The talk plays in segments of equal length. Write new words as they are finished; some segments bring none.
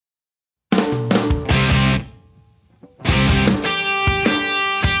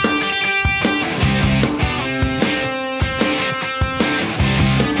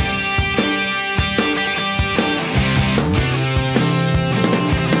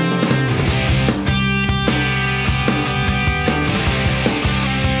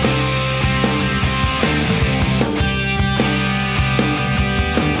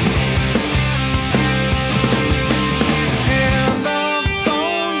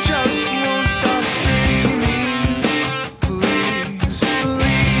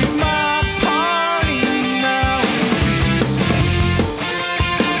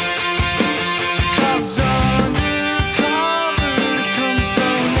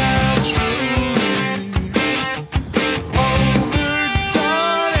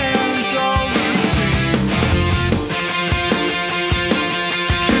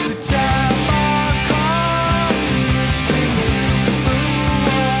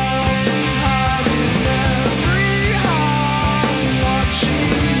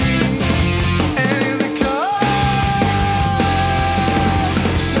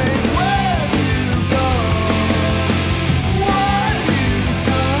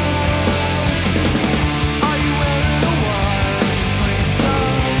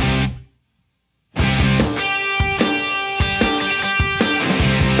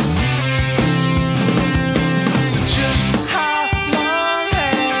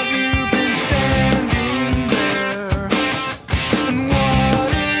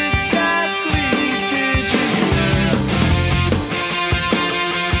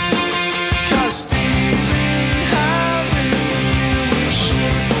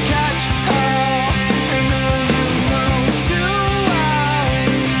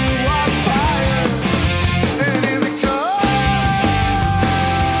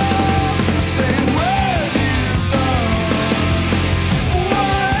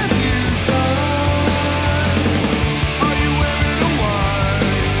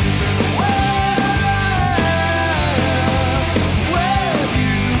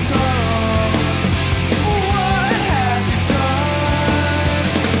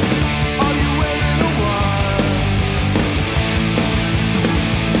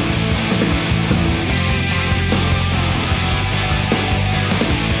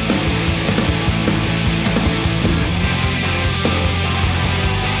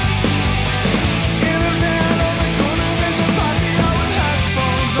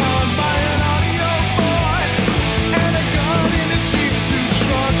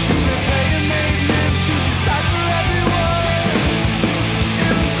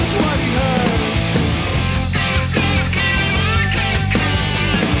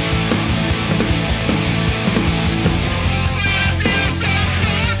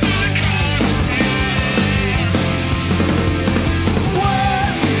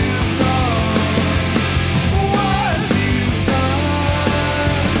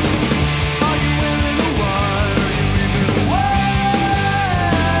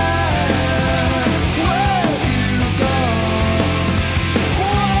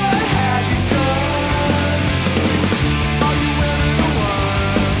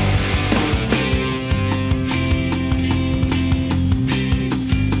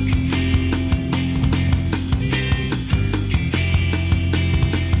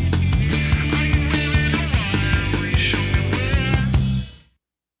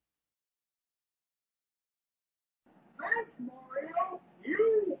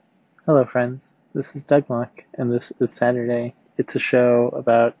Hello, friends. This is Doug Luck, and this is Saturday. It's a show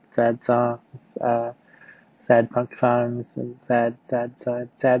about sad songs, sad punk songs, and sad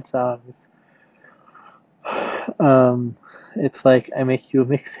songs. Um, it's like I make you a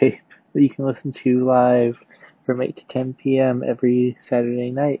mixtape that you can listen to live from 8 to 10 p.m. every Saturday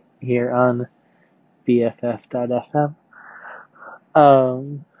night here on BFF.fm.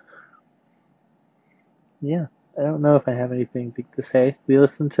 Um, yeah, I don't know if I have anything big to say. We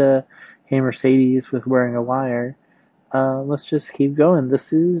listened to Hey Mercedes with Wearing a Wire. Let's just keep going.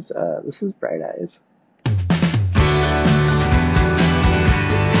 This is Bright Eyes.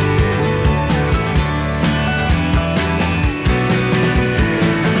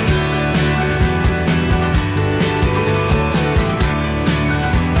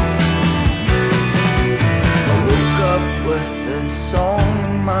 I woke up with this song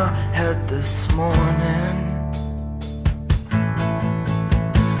in my head this morning.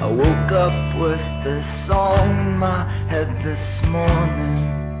 I woke up with this song in my head this morning.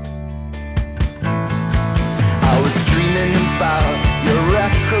 I was dreaming about your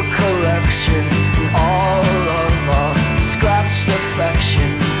record collection and all of our scratched affection.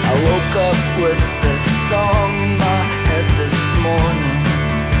 I woke up with this song in my head this morning.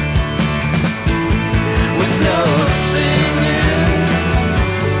 With no singing,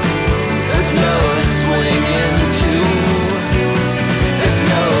 there's no swinging too. There's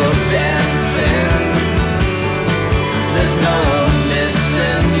no dancing, there's no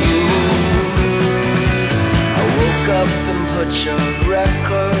missing you. I woke up and put your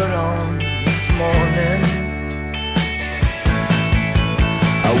record on this morning.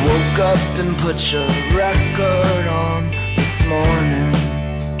 I woke up and put your record on this morning.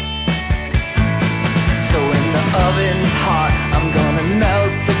 So when the oven's hot, I'm gonna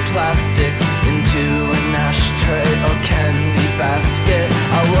melt the plastic into an ashtray or candy basket.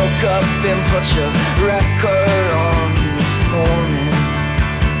 I woke up and put your record on this morning.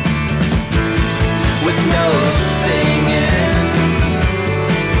 With no singing,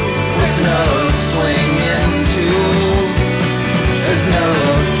 with no swinging too. There's no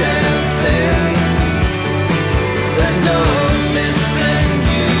dancing, there's no missing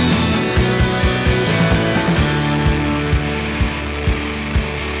you.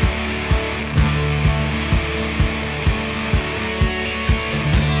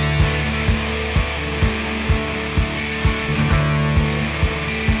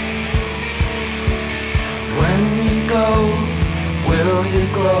 When you go, will you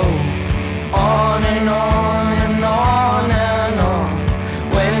glow? On and on and on and on.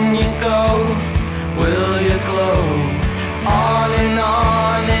 When you go, will you glow? On and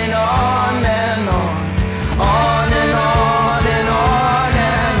on and on and on. On and on and on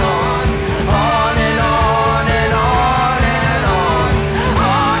and on. On and on and on and on.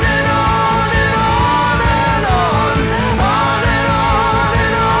 On and on and on and on. On and on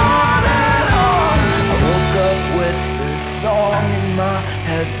and on and on. I woke up with this song in my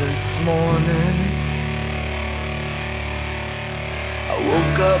head this morning. I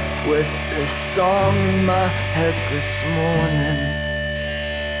woke up with this song in my head this morning.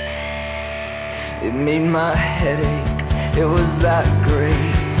 It made my head ache, it was that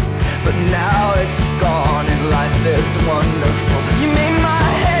great. But now it's gone and life is wonderful. You made my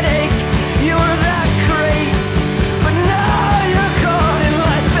head ache, you were that great. But now you're gone and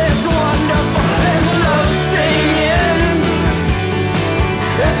life is wonderful. There's no singing,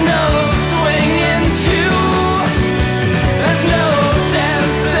 there's no swinging too. There's no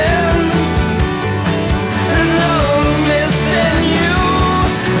dancing, there's no missing you.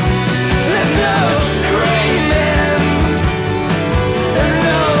 There's no screaming, there's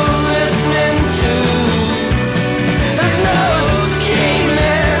no listening to. There's no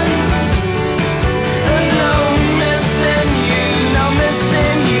scheming, there's no missing you, no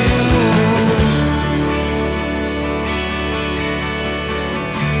missing you.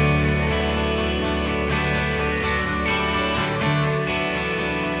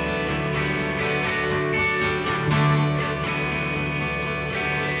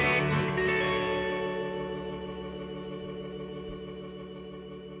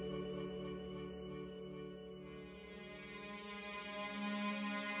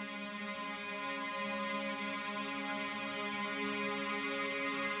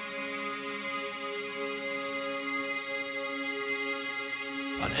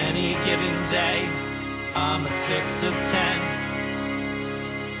 On any given day, I'm a 6 of 10.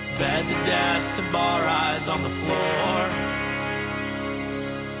 Bed to desk to bar eyes on the floor.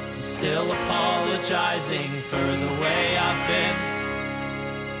 Still apologizing for the way I've been.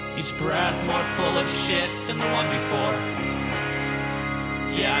 Each breath more full of shit than the one before.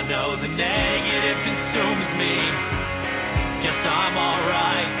 Yeah, I know the negative consumes me. Guess I'm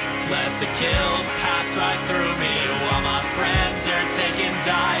alright. Let the guilt pass right through me while my friends are taking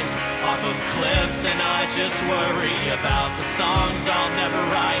dives off of cliffs, and I just worry about the songs I'll never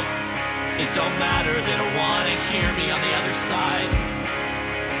write. It don't matter, they don't wanna hear me on the other side.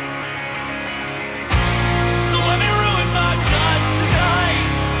 So let me ruin my guts tonight.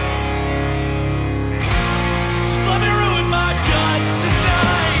 Just let me ruin my guts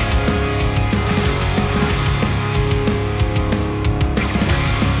tonight.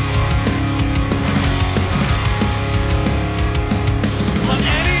 On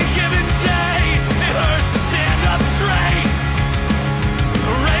any given day, it hurts to stand up straight,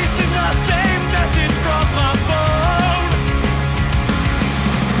 erasing the same message from my phone,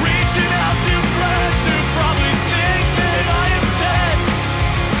 reaching out to friends who probably think that I am dead.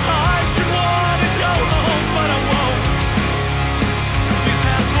 I should wanna go home, but I won't. These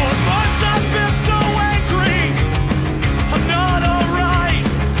past 4 months I've been so angry. I'm not alright.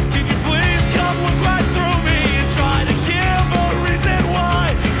 Can you please come look right through me and try to give a reason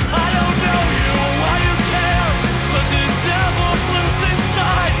why? I don't know you or why you care, but the devil's loose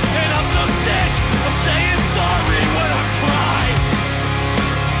inside, and I'm so sick of saying sorry when I cry.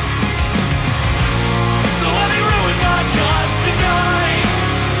 So let me ruin my guts tonight.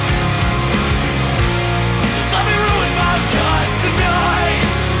 Just let me ruin my guts tonight.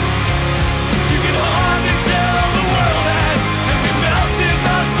 You can harm me till the world ends and we melt in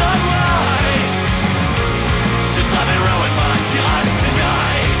the sunlight. Just let me ruin my guts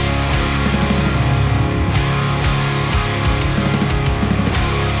tonight.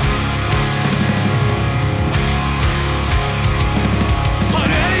 On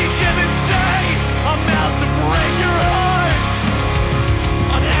any given day, I'm out to break your heart.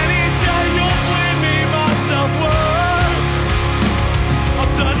 On any day, you'll bleed me my self-worth. I'm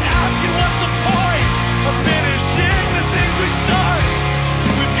done asking what's the point of finishing the things we start.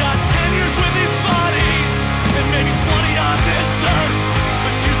 We've got 10 years with these bodies and maybe 20 on this earth.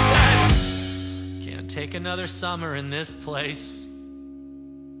 But you said, can't take another summer in this place.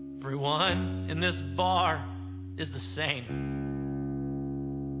 Everyone in this bar is the same.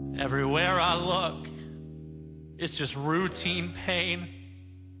 Everywhere I look, it's just routine pain.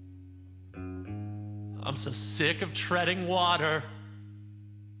 I'm so sick of treading water.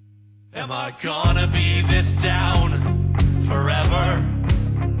 Am I gonna be this down forever?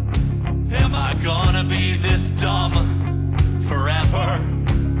 Am I gonna be this dumb forever?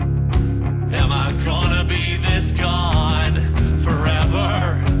 Am I gonna be this gone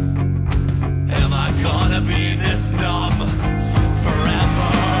forever? Am I gonna be this numb forever?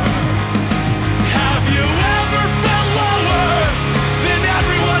 Have you ever felt lower than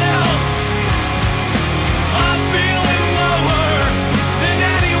everyone else? I'm feeling lower than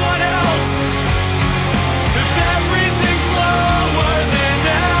anyone else. If everything's lower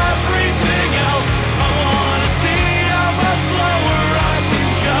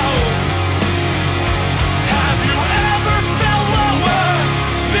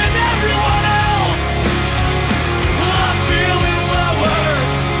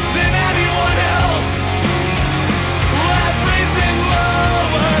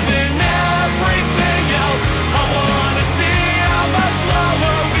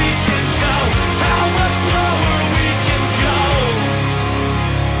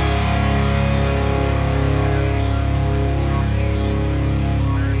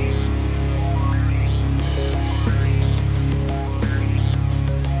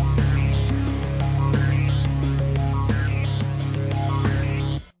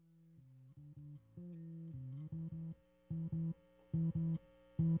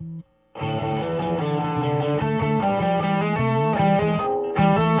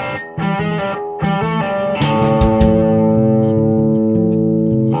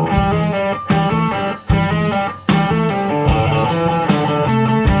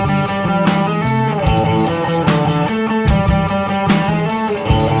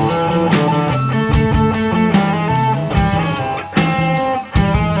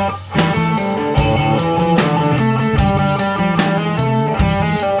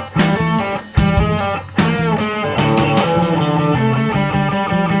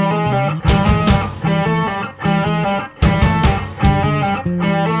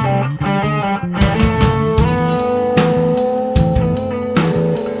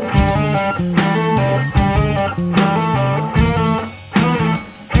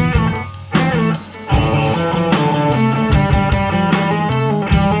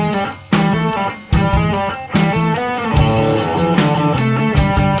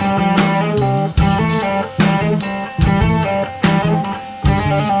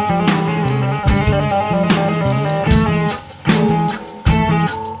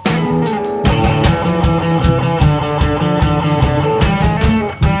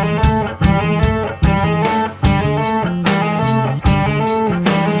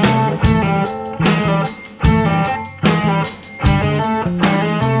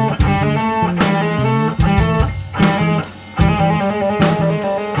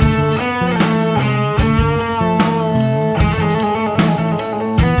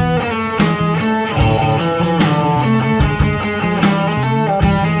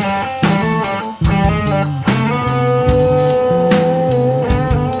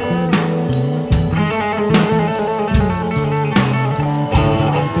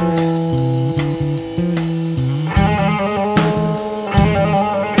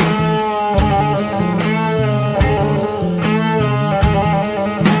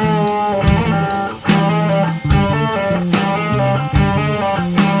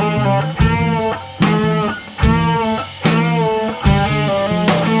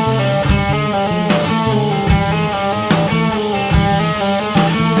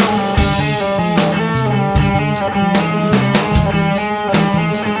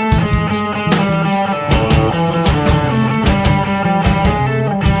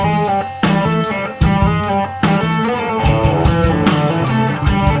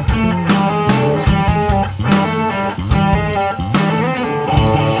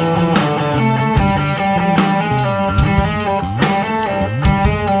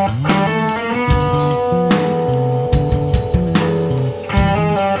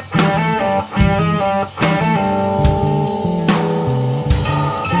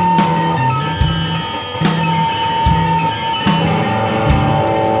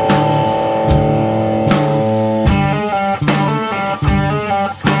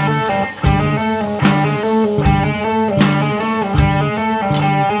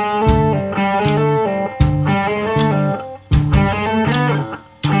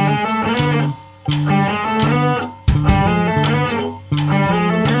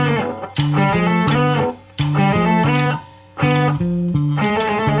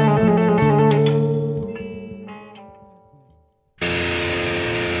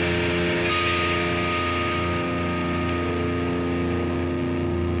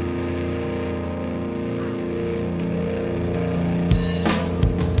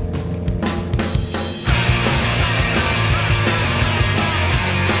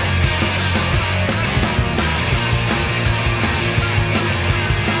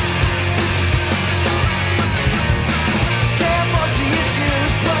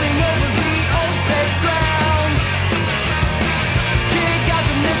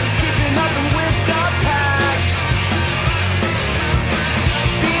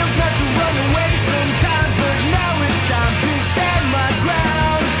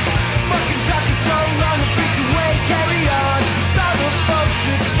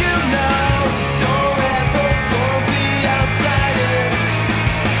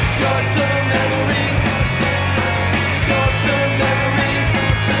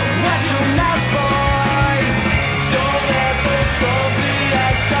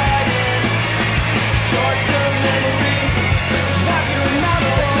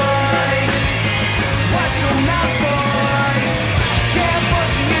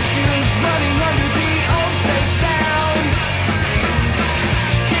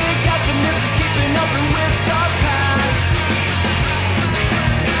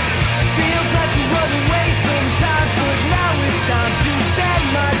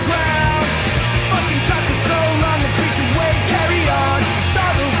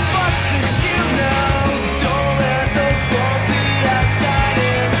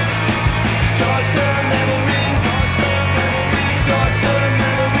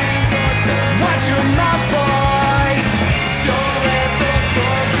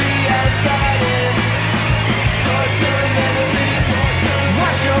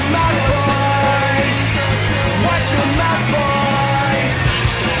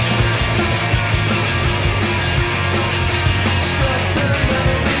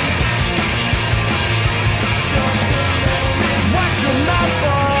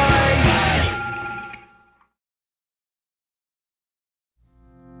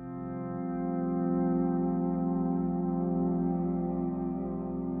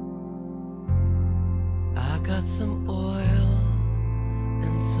got some oil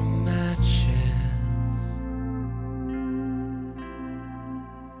and some matches.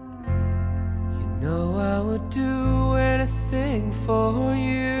 You know I would do anything for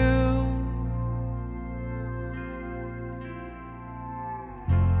you.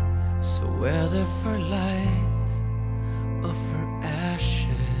 So whether for light or for ashes,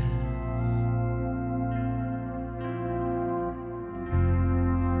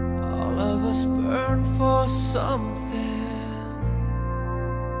 all of us burn for something.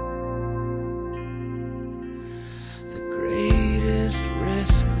 The greatest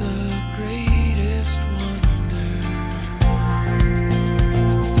risk, the greatest wonder.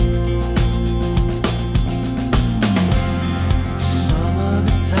 Some of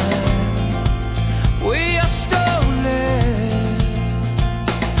the time we are stolen.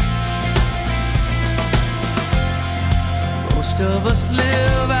 Most of us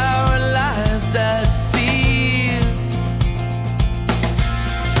live our lives as thieves.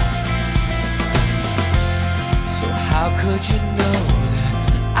 So how could you know that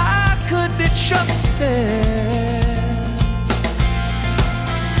I could be trusted?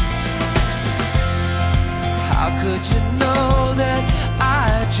 How could you know that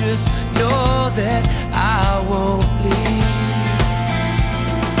I just know that I won't leave?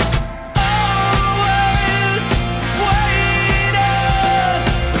 Always waiting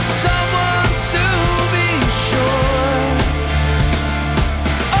for someone to be sure.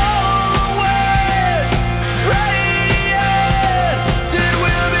 Always praying that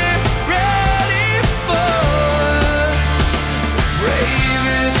we'll be ready for the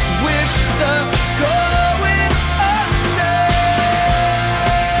bravest wish, the going under.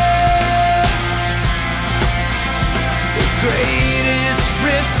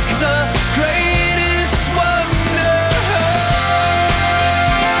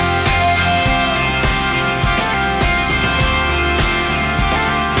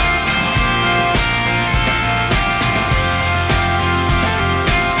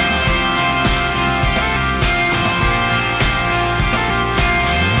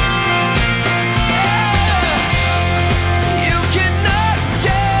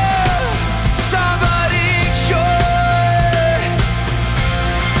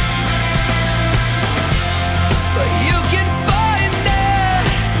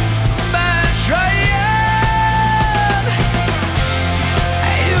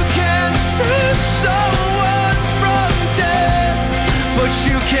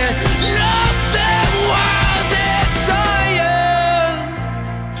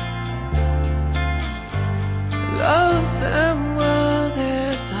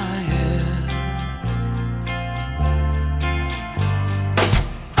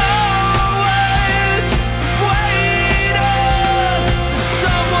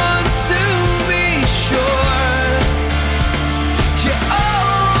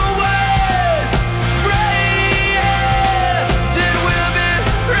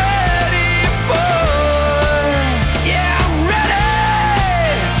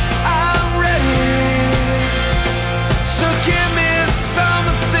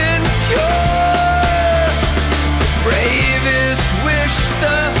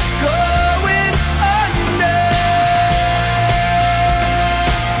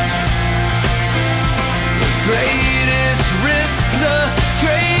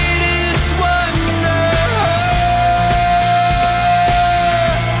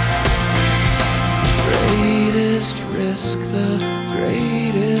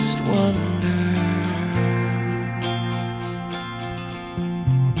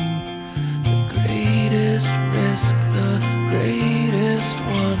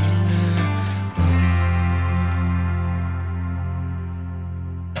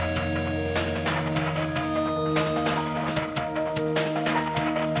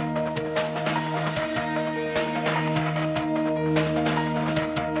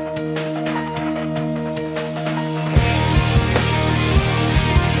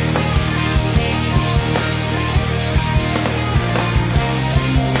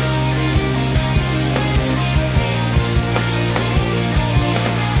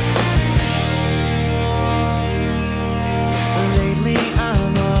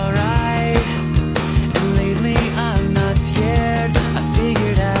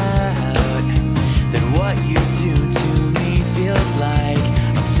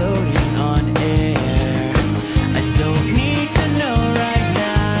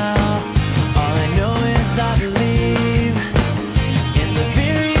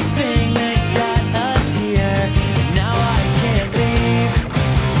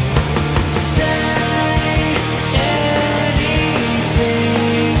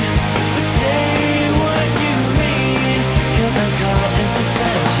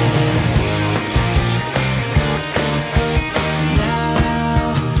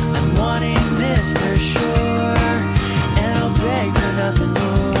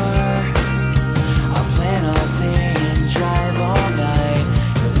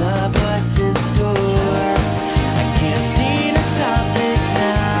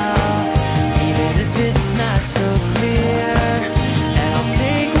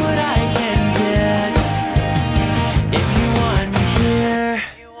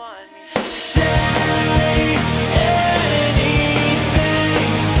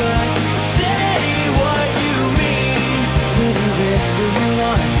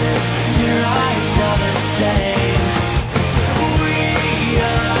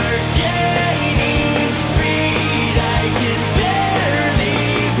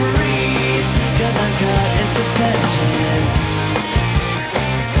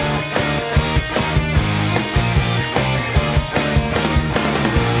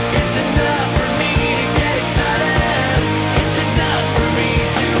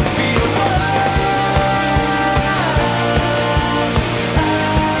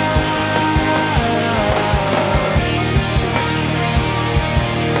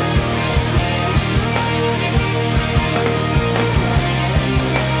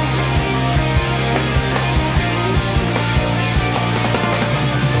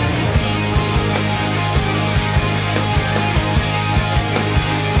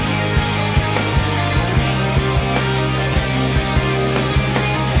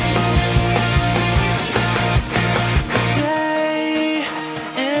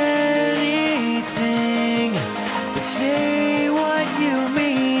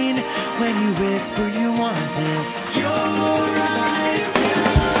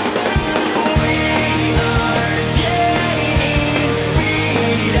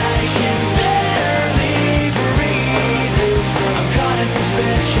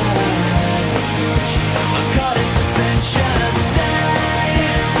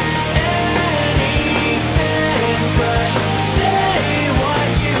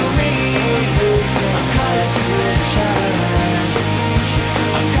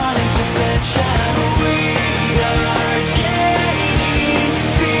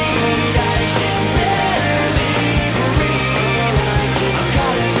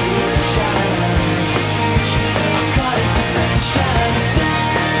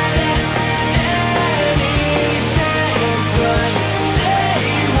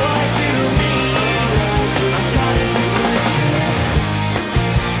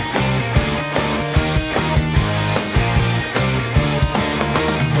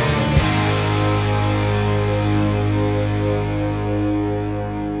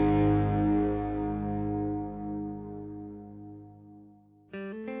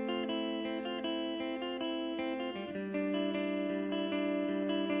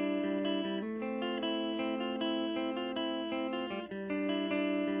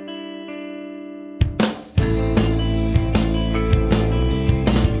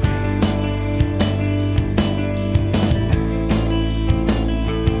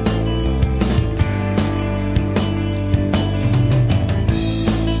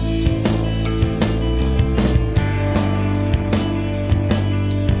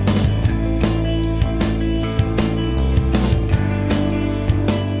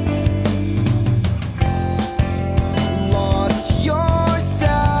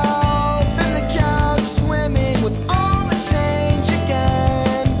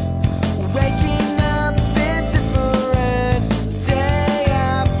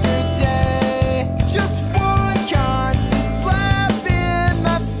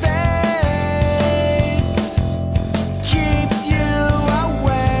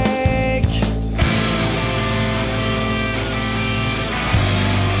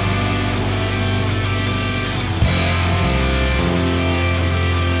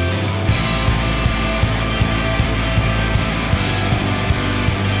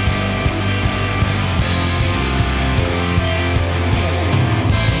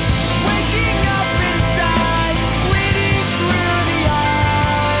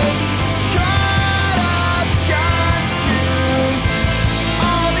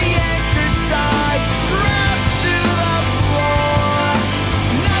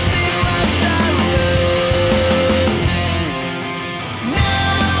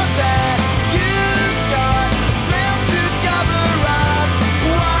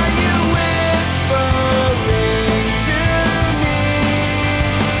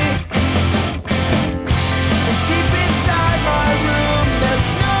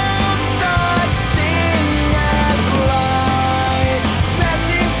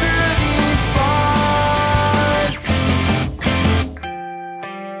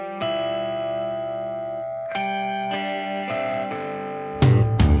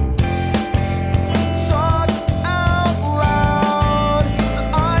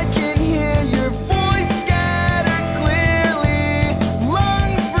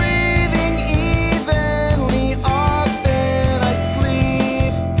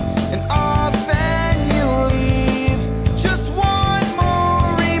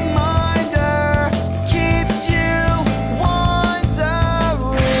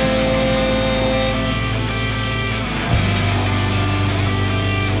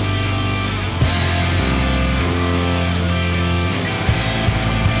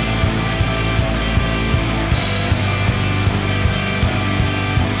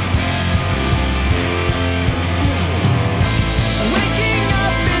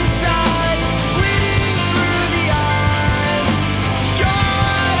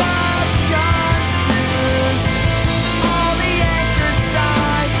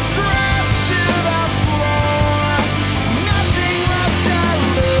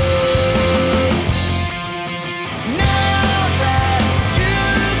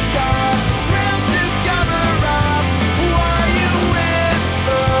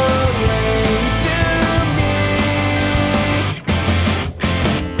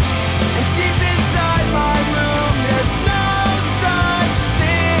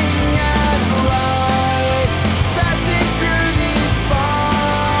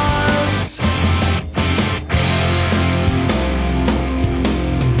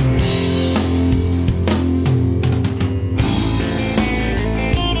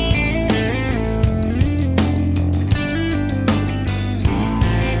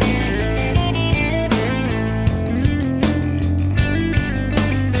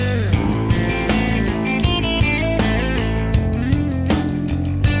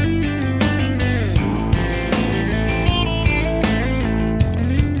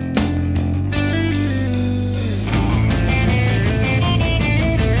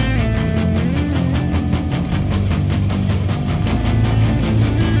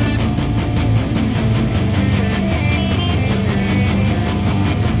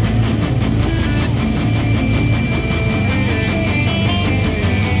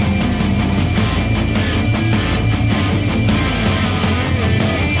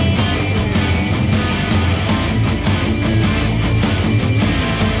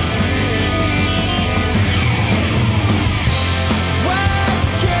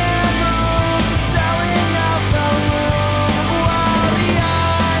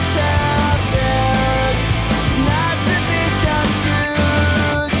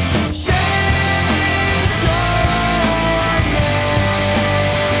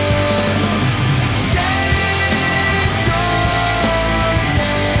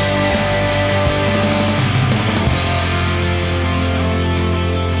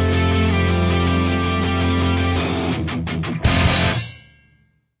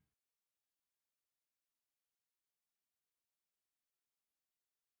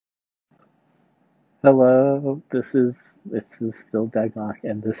 Hello, this is still Douglock,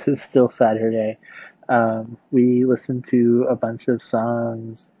 and this is still Saturday. We listened to a bunch of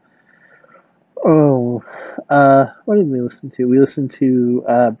songs. Oh, what did we listen to? We listened to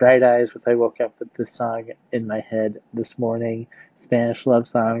Bright Eyes with I Woke Up with This Song in My Head This Morning, Spanish Love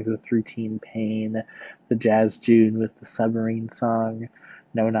Songs with Routine Pain, The Jazz June with the Submarine Song,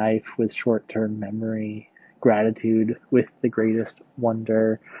 No Knife with Short Term Memory, Gratitude with The Greatest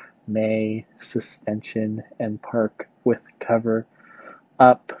Wonder, May, Suspension, and Park with Cover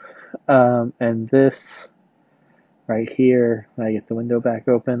Up. And this right here, when I get the window back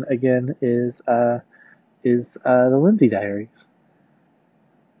open again, is the Lindsay Diaries.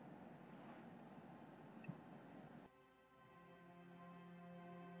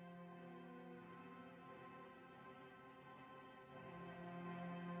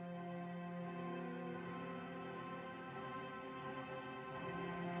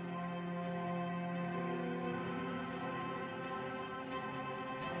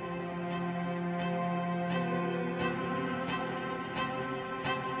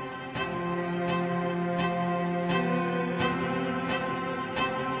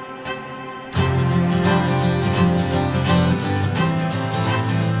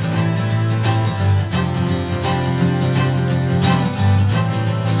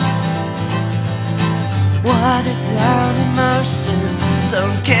 Watered down emotions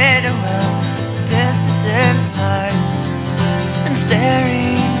don't cater well, dissident heart, and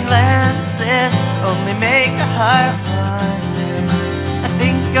staring glances only make the heart wonder. I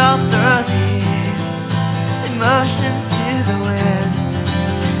think I'll throw these emotions to the wind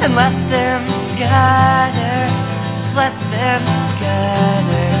and let them scatter, just let them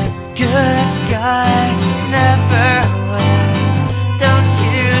scatter. Good guy never wins, don't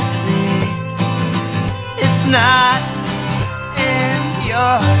you see? It's not in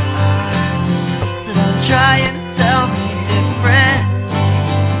your heart, so don't try and tell me differently.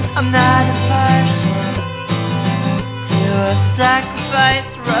 I'm not impartial to a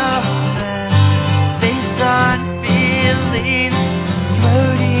sacrifice romance based on feelings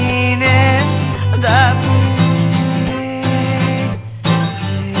floating in the breeze.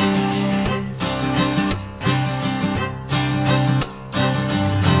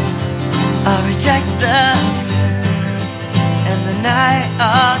 I'll reject the moon and the night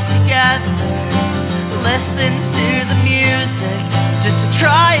altogether. Listen to the music just to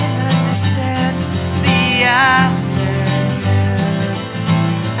try and understand the afternoon.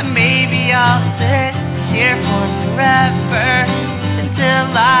 And maybe I'll sit here for forever until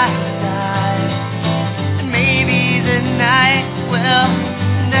I die. And maybe the night will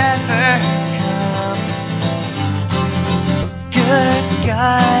never come. Good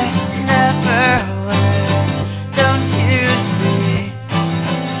guy never wins, don't you see?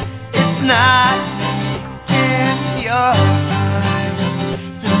 It's not in your heart,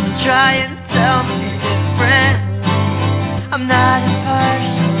 so don't try and tell me differently. I'm not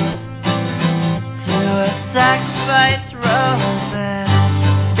impartial to a sacrifice romance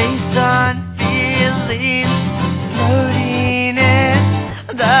based on feelings floating in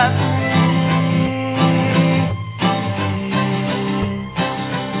the breeze.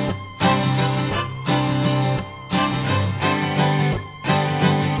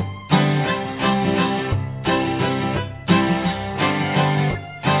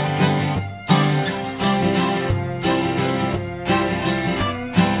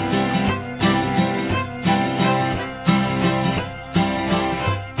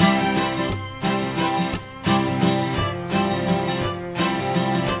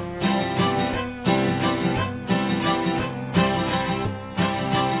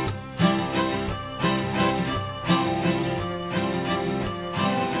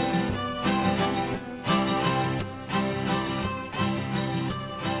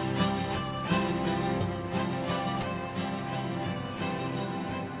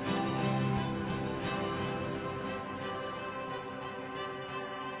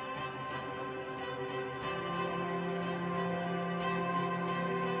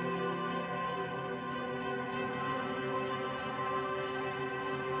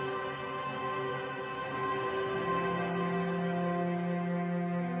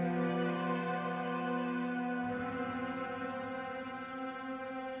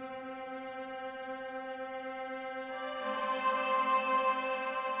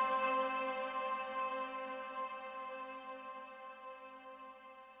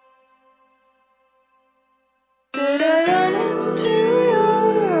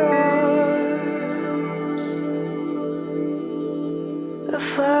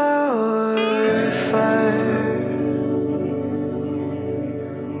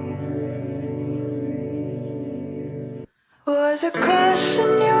 There's a crash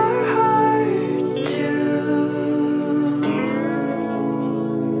in your heart too,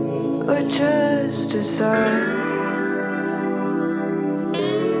 or just a sigh.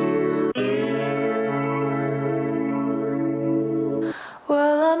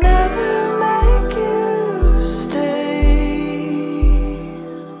 Well, I'll never make you stay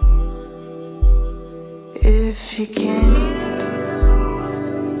if you can't.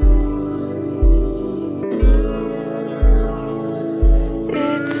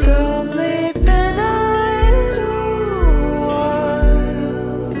 It's only been a little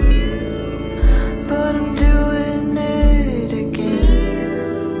while, but I'm doing it again.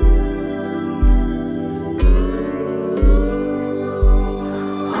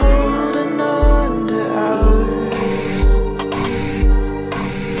 Holding on to ours.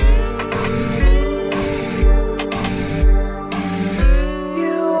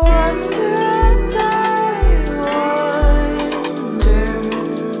 You wonder and I wonder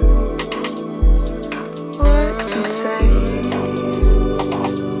what you'd say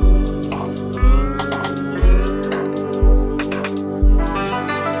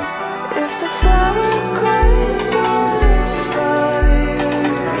if the flower cries or fire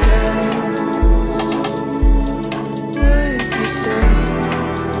dies. Would you stay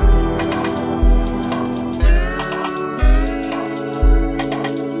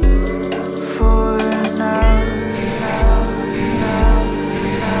for now?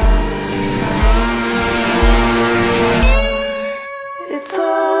 It's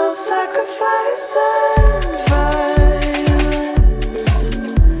all sacrifice and violence,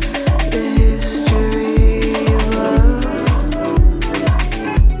 the history of love.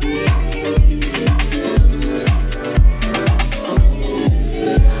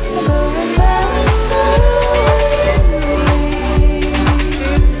 But remember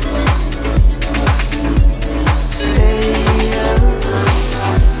stay up.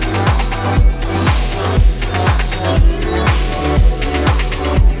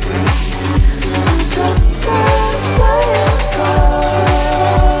 Sometimes playing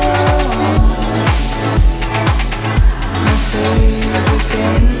songs, my favorite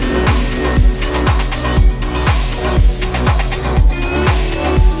game.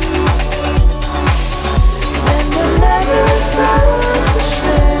 And I never felt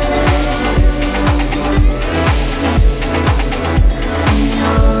ashamed in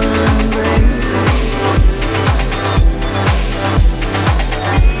your embrace.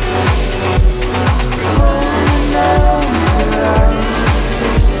 Holding on for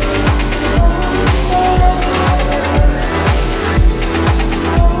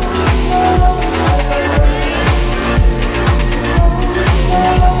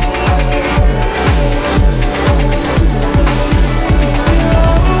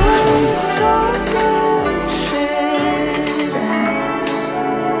always talking shit, and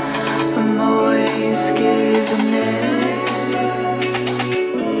I'm always giving in.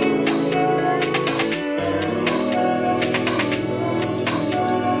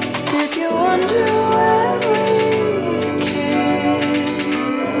 Did you wonder where we kissed?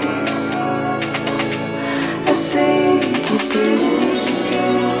 I think you did.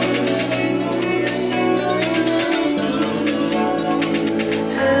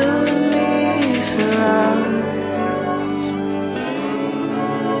 Held me for hours.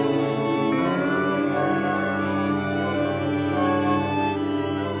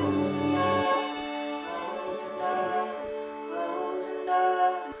 Holding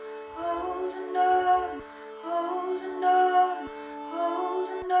on, holding on, holding on,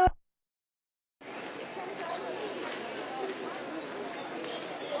 holding on.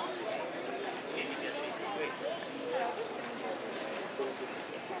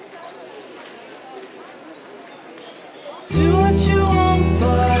 Do what you want,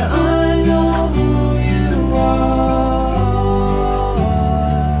 but I know who you are.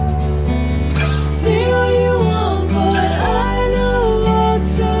 Say what you want, but I know what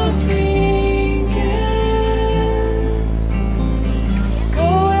you're thinking. Go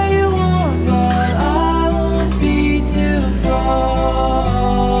where you want, but I won't be too far.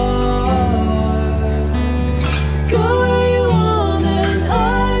 Go where you want, and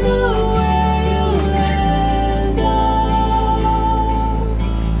I know where you'll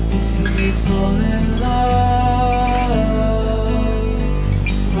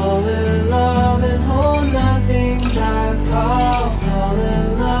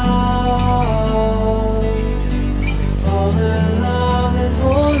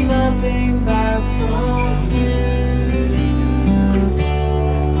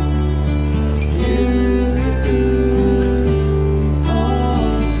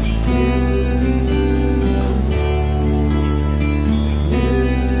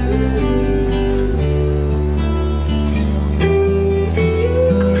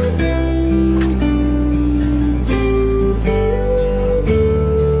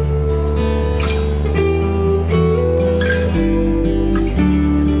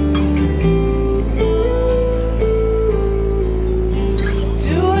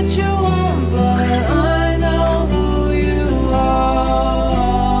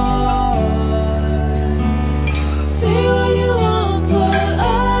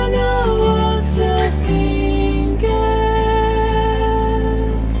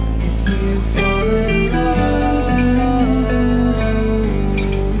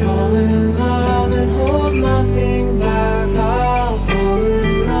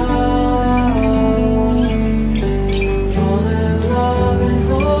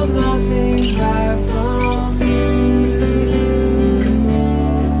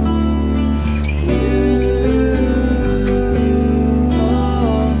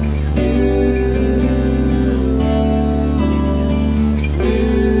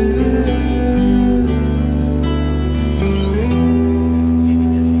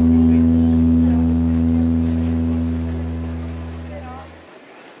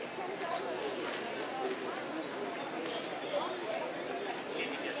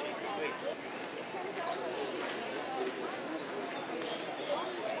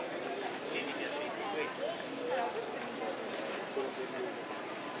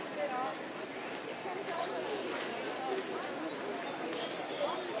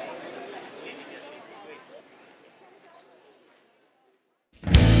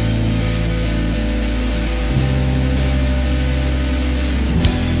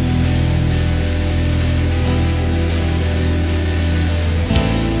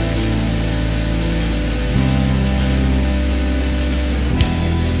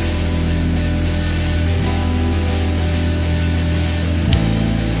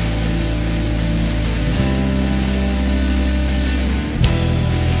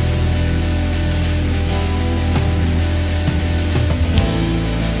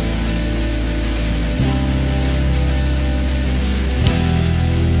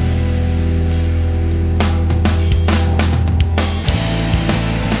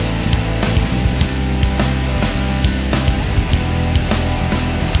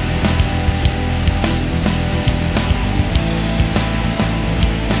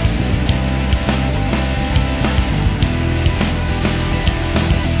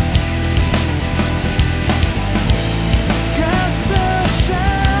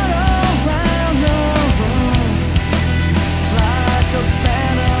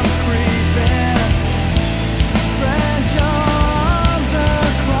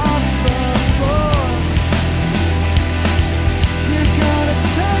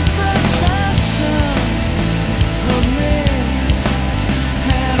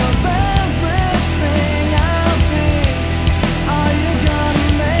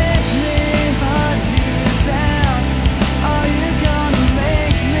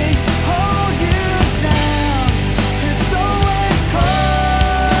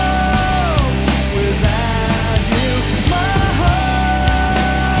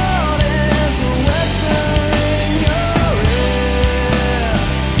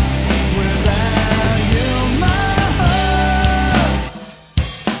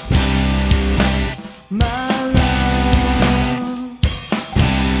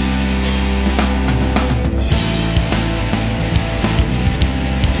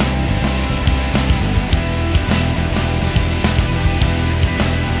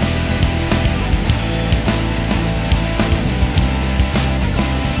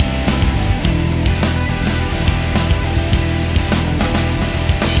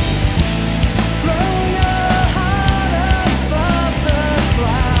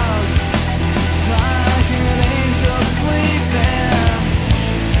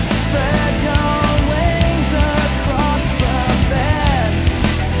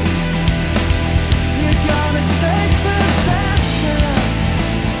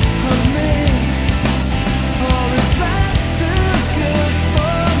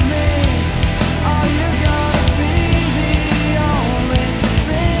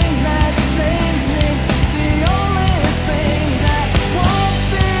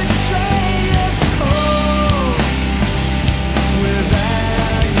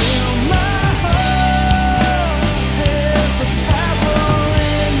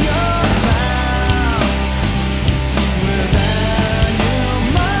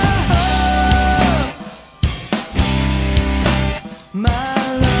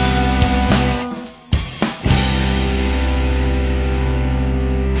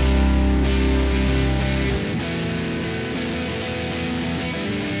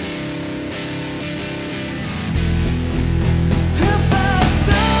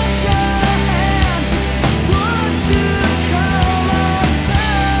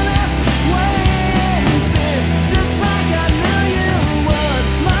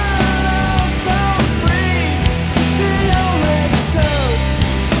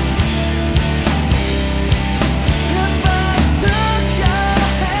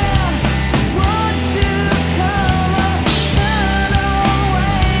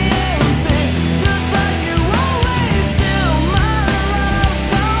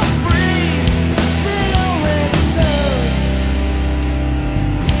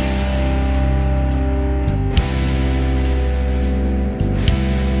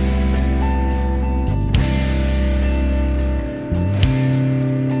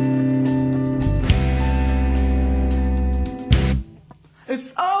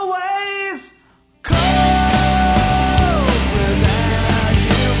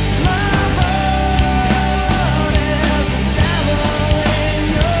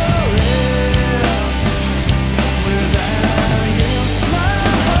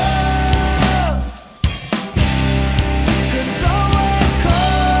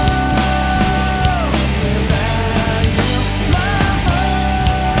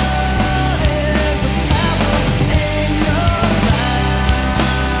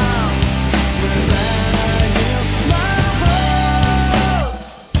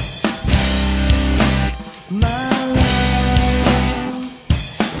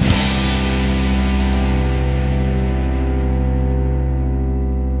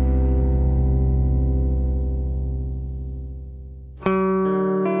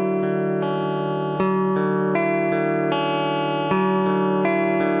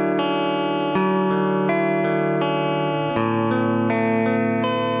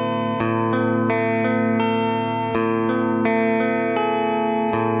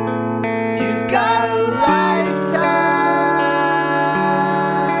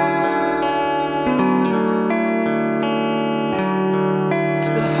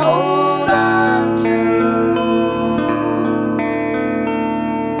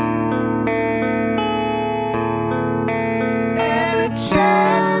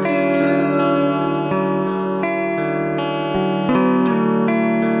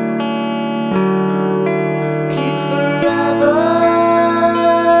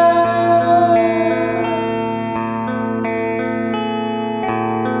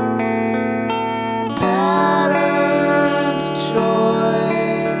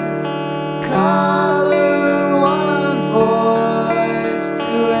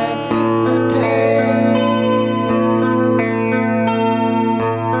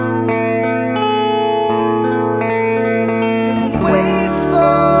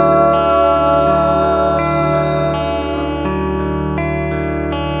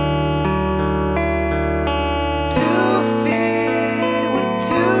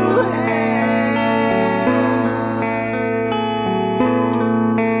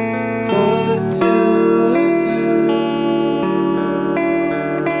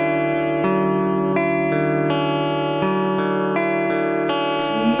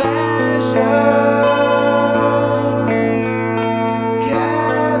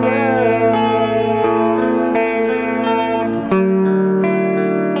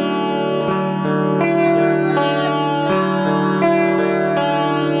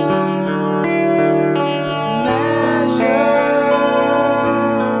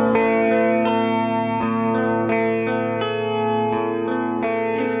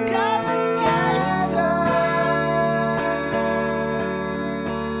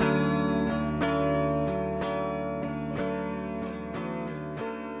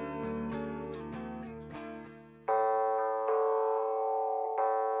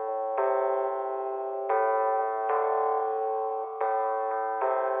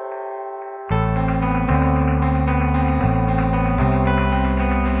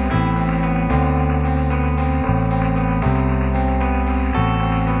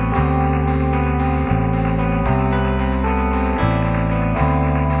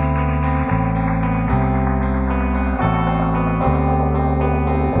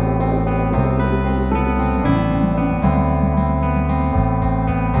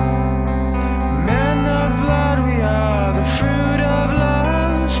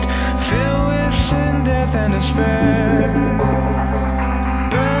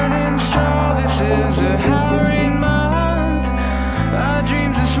a Halloween month. Our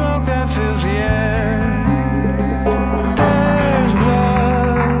dreams of smoke that fills the air. There's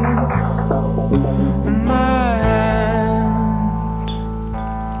blood in my hands.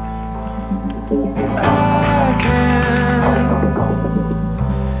 I can't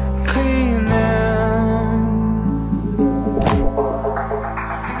clean them.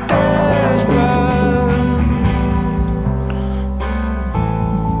 There's blood.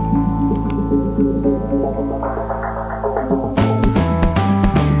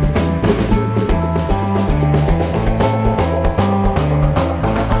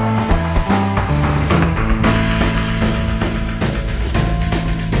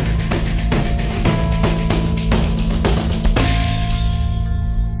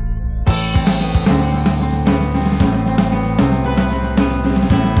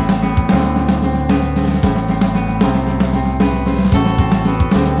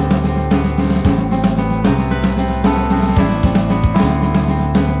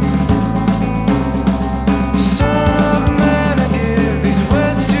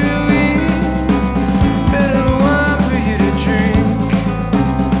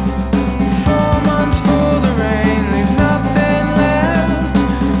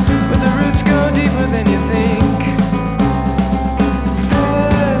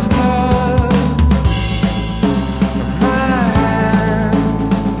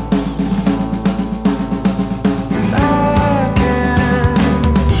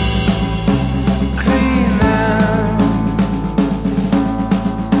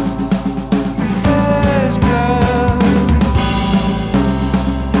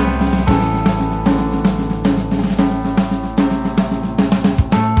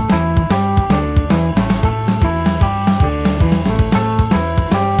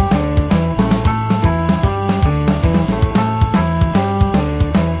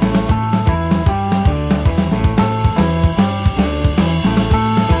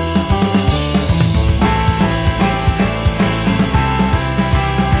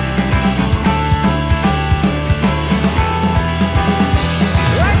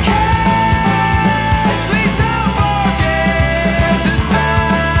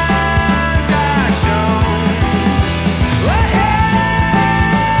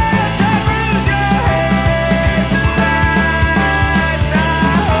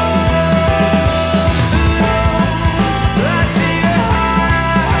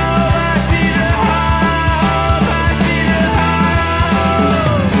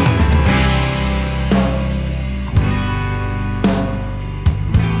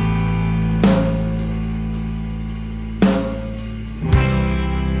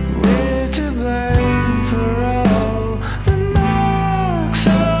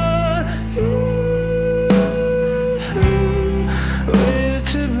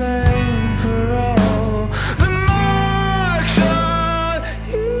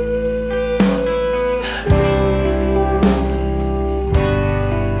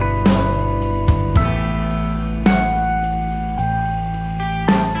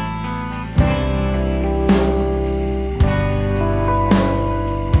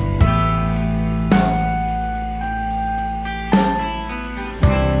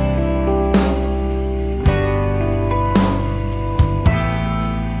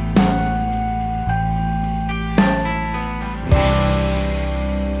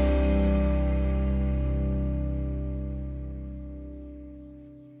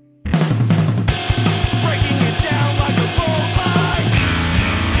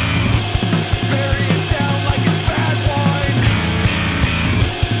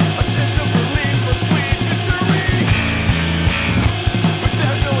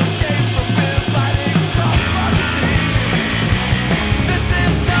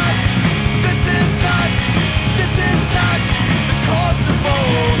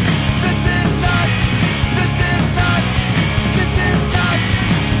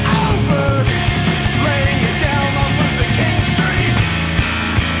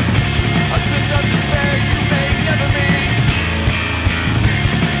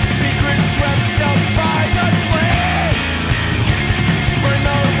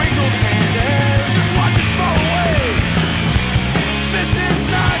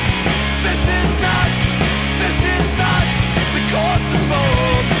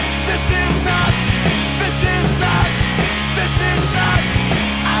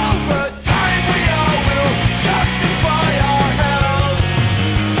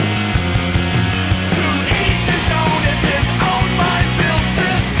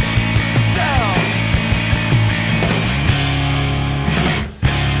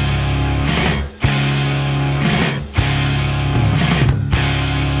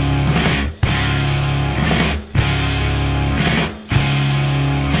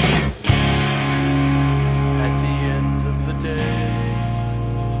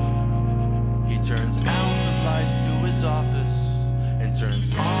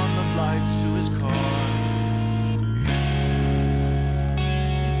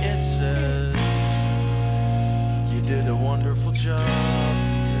 job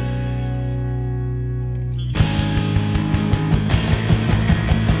today.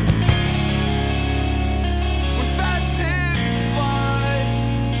 When fat pigs fly,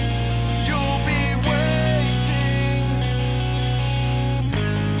 you'll be waiting.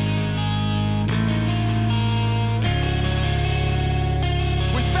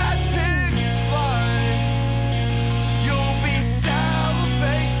 When fat pigs fly, you'll be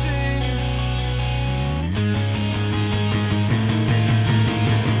salivating.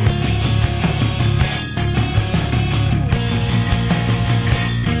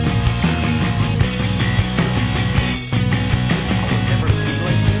 Never be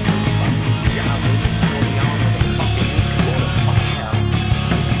like you. Fucking job waiting for me on with a fucking week ago to fuck hell.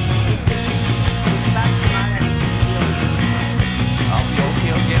 Back to my I'll be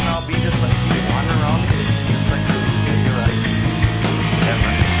okay again. I'll be just like you, wandering around the kitchen just like you. Yeah, you're right.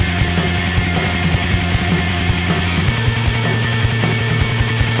 Never.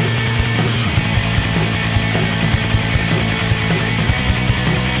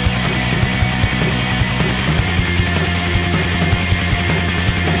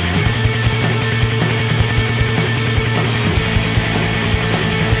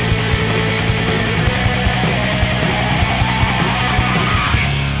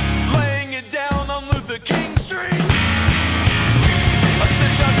 Laying it down on Luther King Street. A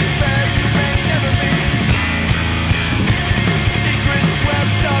sense of despair you may never meet. Secrets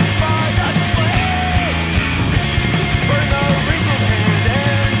swept up by a slave. Burn the wrinkled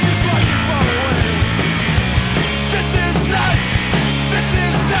hand and just watch it fall away. This is nuts. This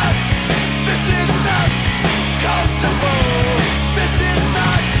is nuts. This is nuts. Comfortable. This is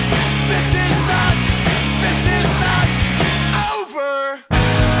nuts. This is nuts. This is nuts. Over.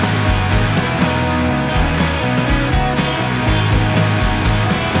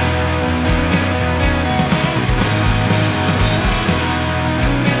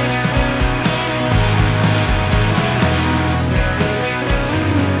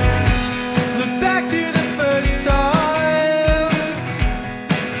 Look back to the first time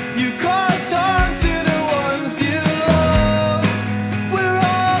you caused harm to the ones you love. We're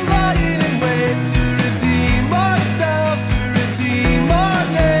all lying in wait to redeem ourselves, to redeem our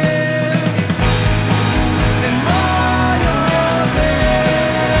name. And my old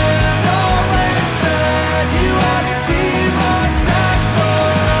man always said you ought to be more tactful.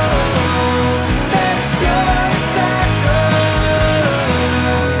 That's your tackle.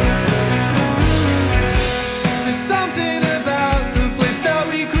 There's something about the place that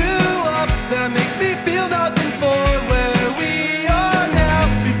we grew up that makes me feel nothing for where we are now.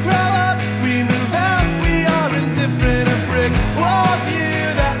 We grow up, we move out, we are indifferent. A brick wall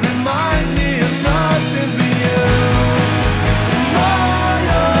view that reminds me of nothing but you. My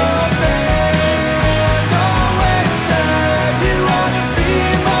old man always said you ought to be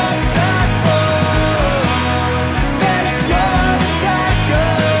more tactful. That's your tackle.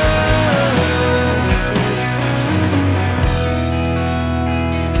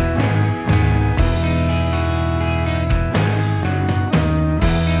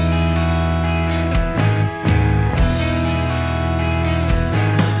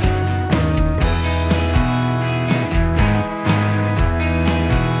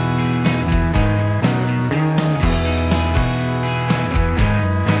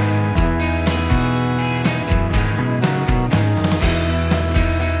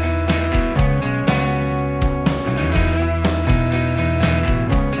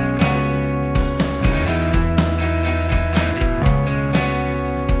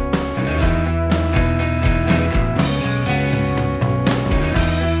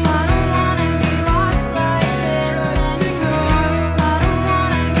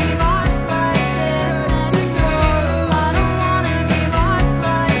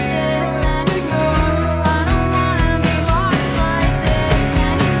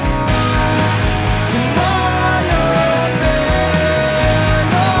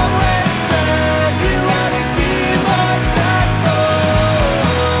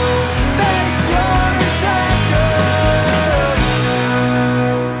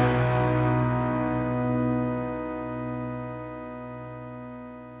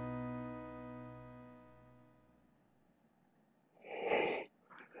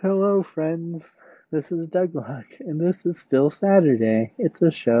 Hello, friends. This is Douglock, and this is Still Saturday. It's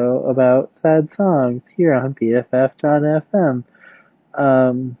a show about sad songs here on BFF.fm.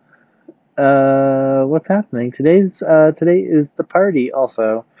 What's happening? Today is the party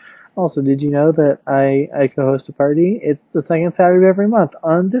also. Also, did you know that I co-host a party? It's the second Saturday of every month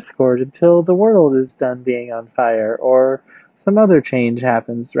on Discord until the world is done being on fire or some other change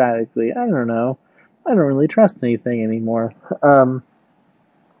happens radically. I don't know. I don't really trust anything anymore.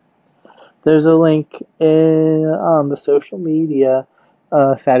 There's a link on the social media,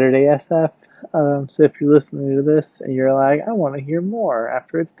 Saturday SF. So if you're listening to this and you're like, I want to hear more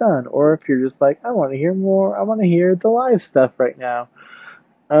after it's done, or if you're just like, I want to hear more, I want to hear the live stuff right now,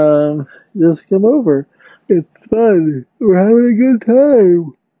 just come over. It's fun. We're having a good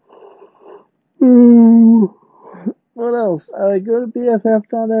time. What else? Go to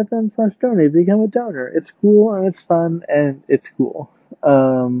bff.fm/donate. Become a donor. It's cool and it's fun and it's cool.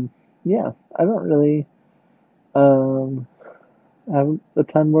 Yeah, I don't really have a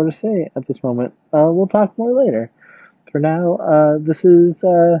ton more to say at this moment. We'll talk more later. For now, this is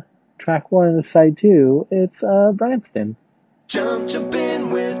track 1 of side 2. It's Branston. Jump in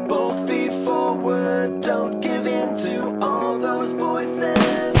with both feet forward. Don't give in to all those voices.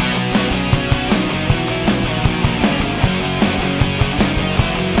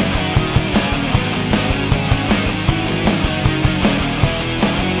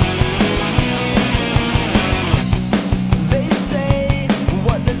 They say,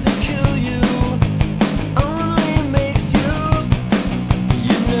 what doesn't kill you only makes you,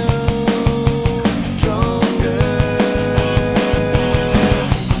 stronger.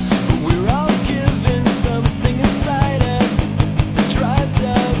 We're all given something inside us that drives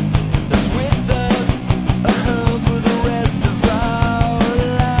us, that's with us, for the rest of our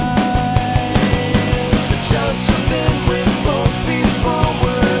lives. So jump in with both feet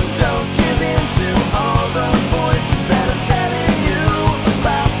forward. Don't give in to all those voices that are telling you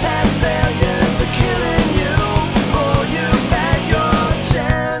about past failures. They're killing you before you've had your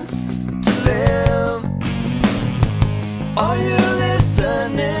chance to live. Are you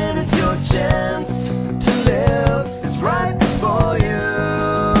listening? It's your chance to live. It's right before you.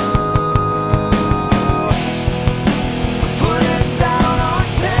 So put it down on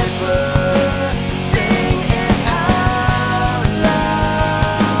paper. Sing it out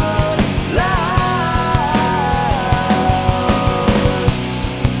loud.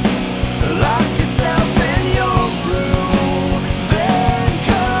 Lock yourself in your room. Then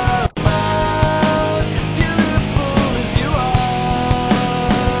come out as beautiful as you are.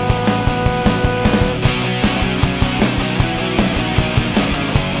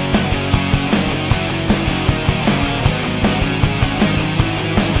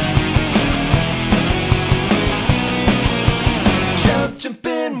 Jump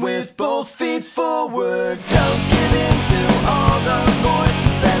in with both feet forward. Don't give in to all those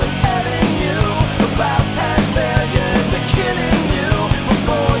voices that are telling you about past failures. They're killing you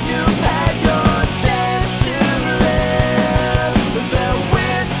before you've had your chance to live. They're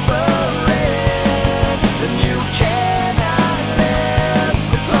whispering, and you cannot live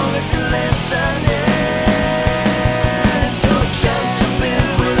as long as you're listening. So jump in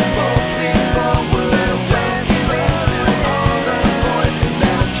with both feet forward. Don't give in to all those voices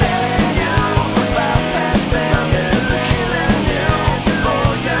that are telling you about past failures. They're killing you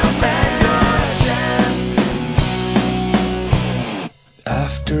before you've had your chance.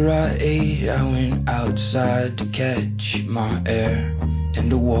 After I ate, I went outside to catch my air and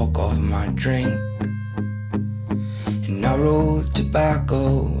to walk off my drink. And I rolled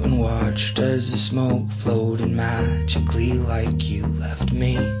tobacco and watched as the smoke floated magically like you left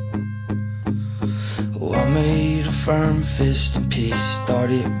me. Oh, I made a firm fist and pissed,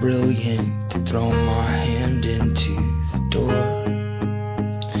 thought it brilliant to throw my hand into the door.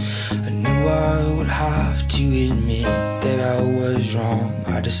 I knew I would have to admit that I was wrong.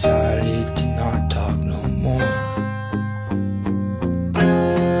 I decided to not talk no more.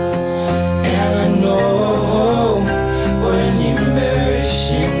 And I know what an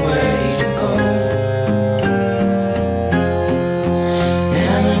embarrassing way to go.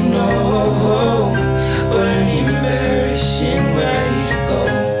 And I know what an embarrassing way to go.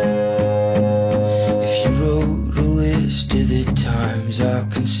 If you wrote a list of the times I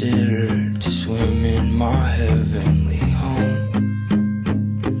considered to swim in my heavenly home,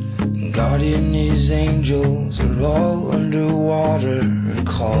 God and his angels are all underwater and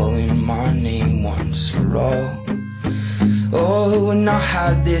calling my name once for all. Oh, and I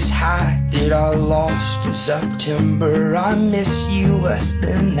had this hat that I lost in September. I miss you less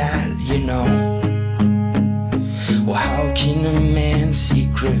than that, Well, how can a man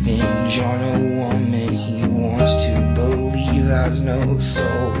seek revenge on a woman he wants to believe has no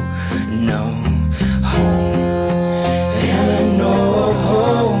soul, no home? And I know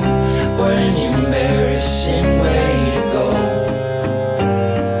what an embarrassing way to go.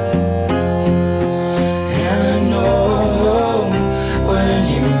 And I know what an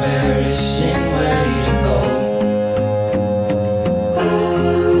embarrassing way to go.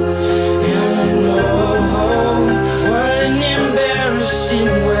 And I know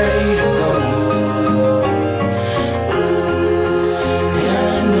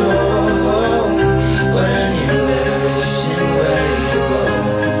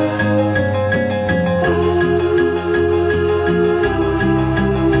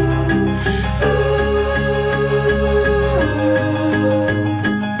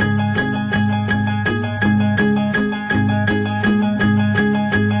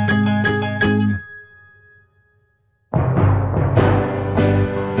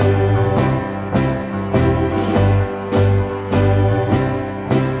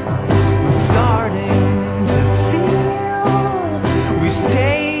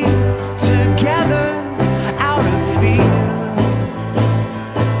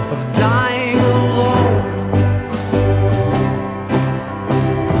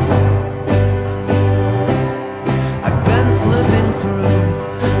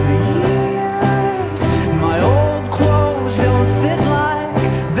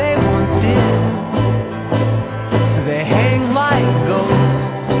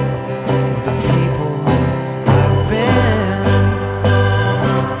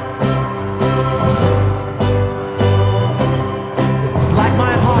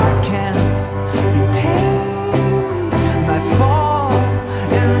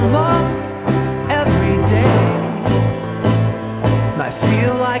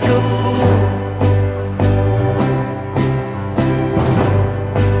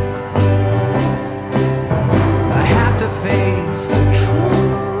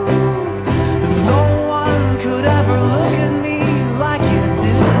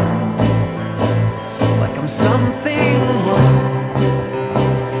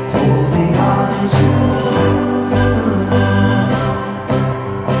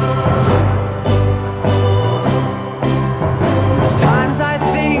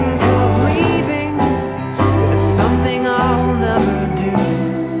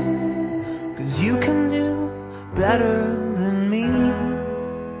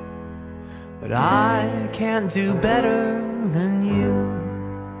but I can't do better than you.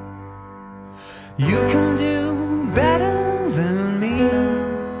 You can do better than me,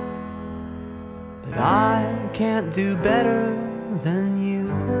 but I can't do better than you.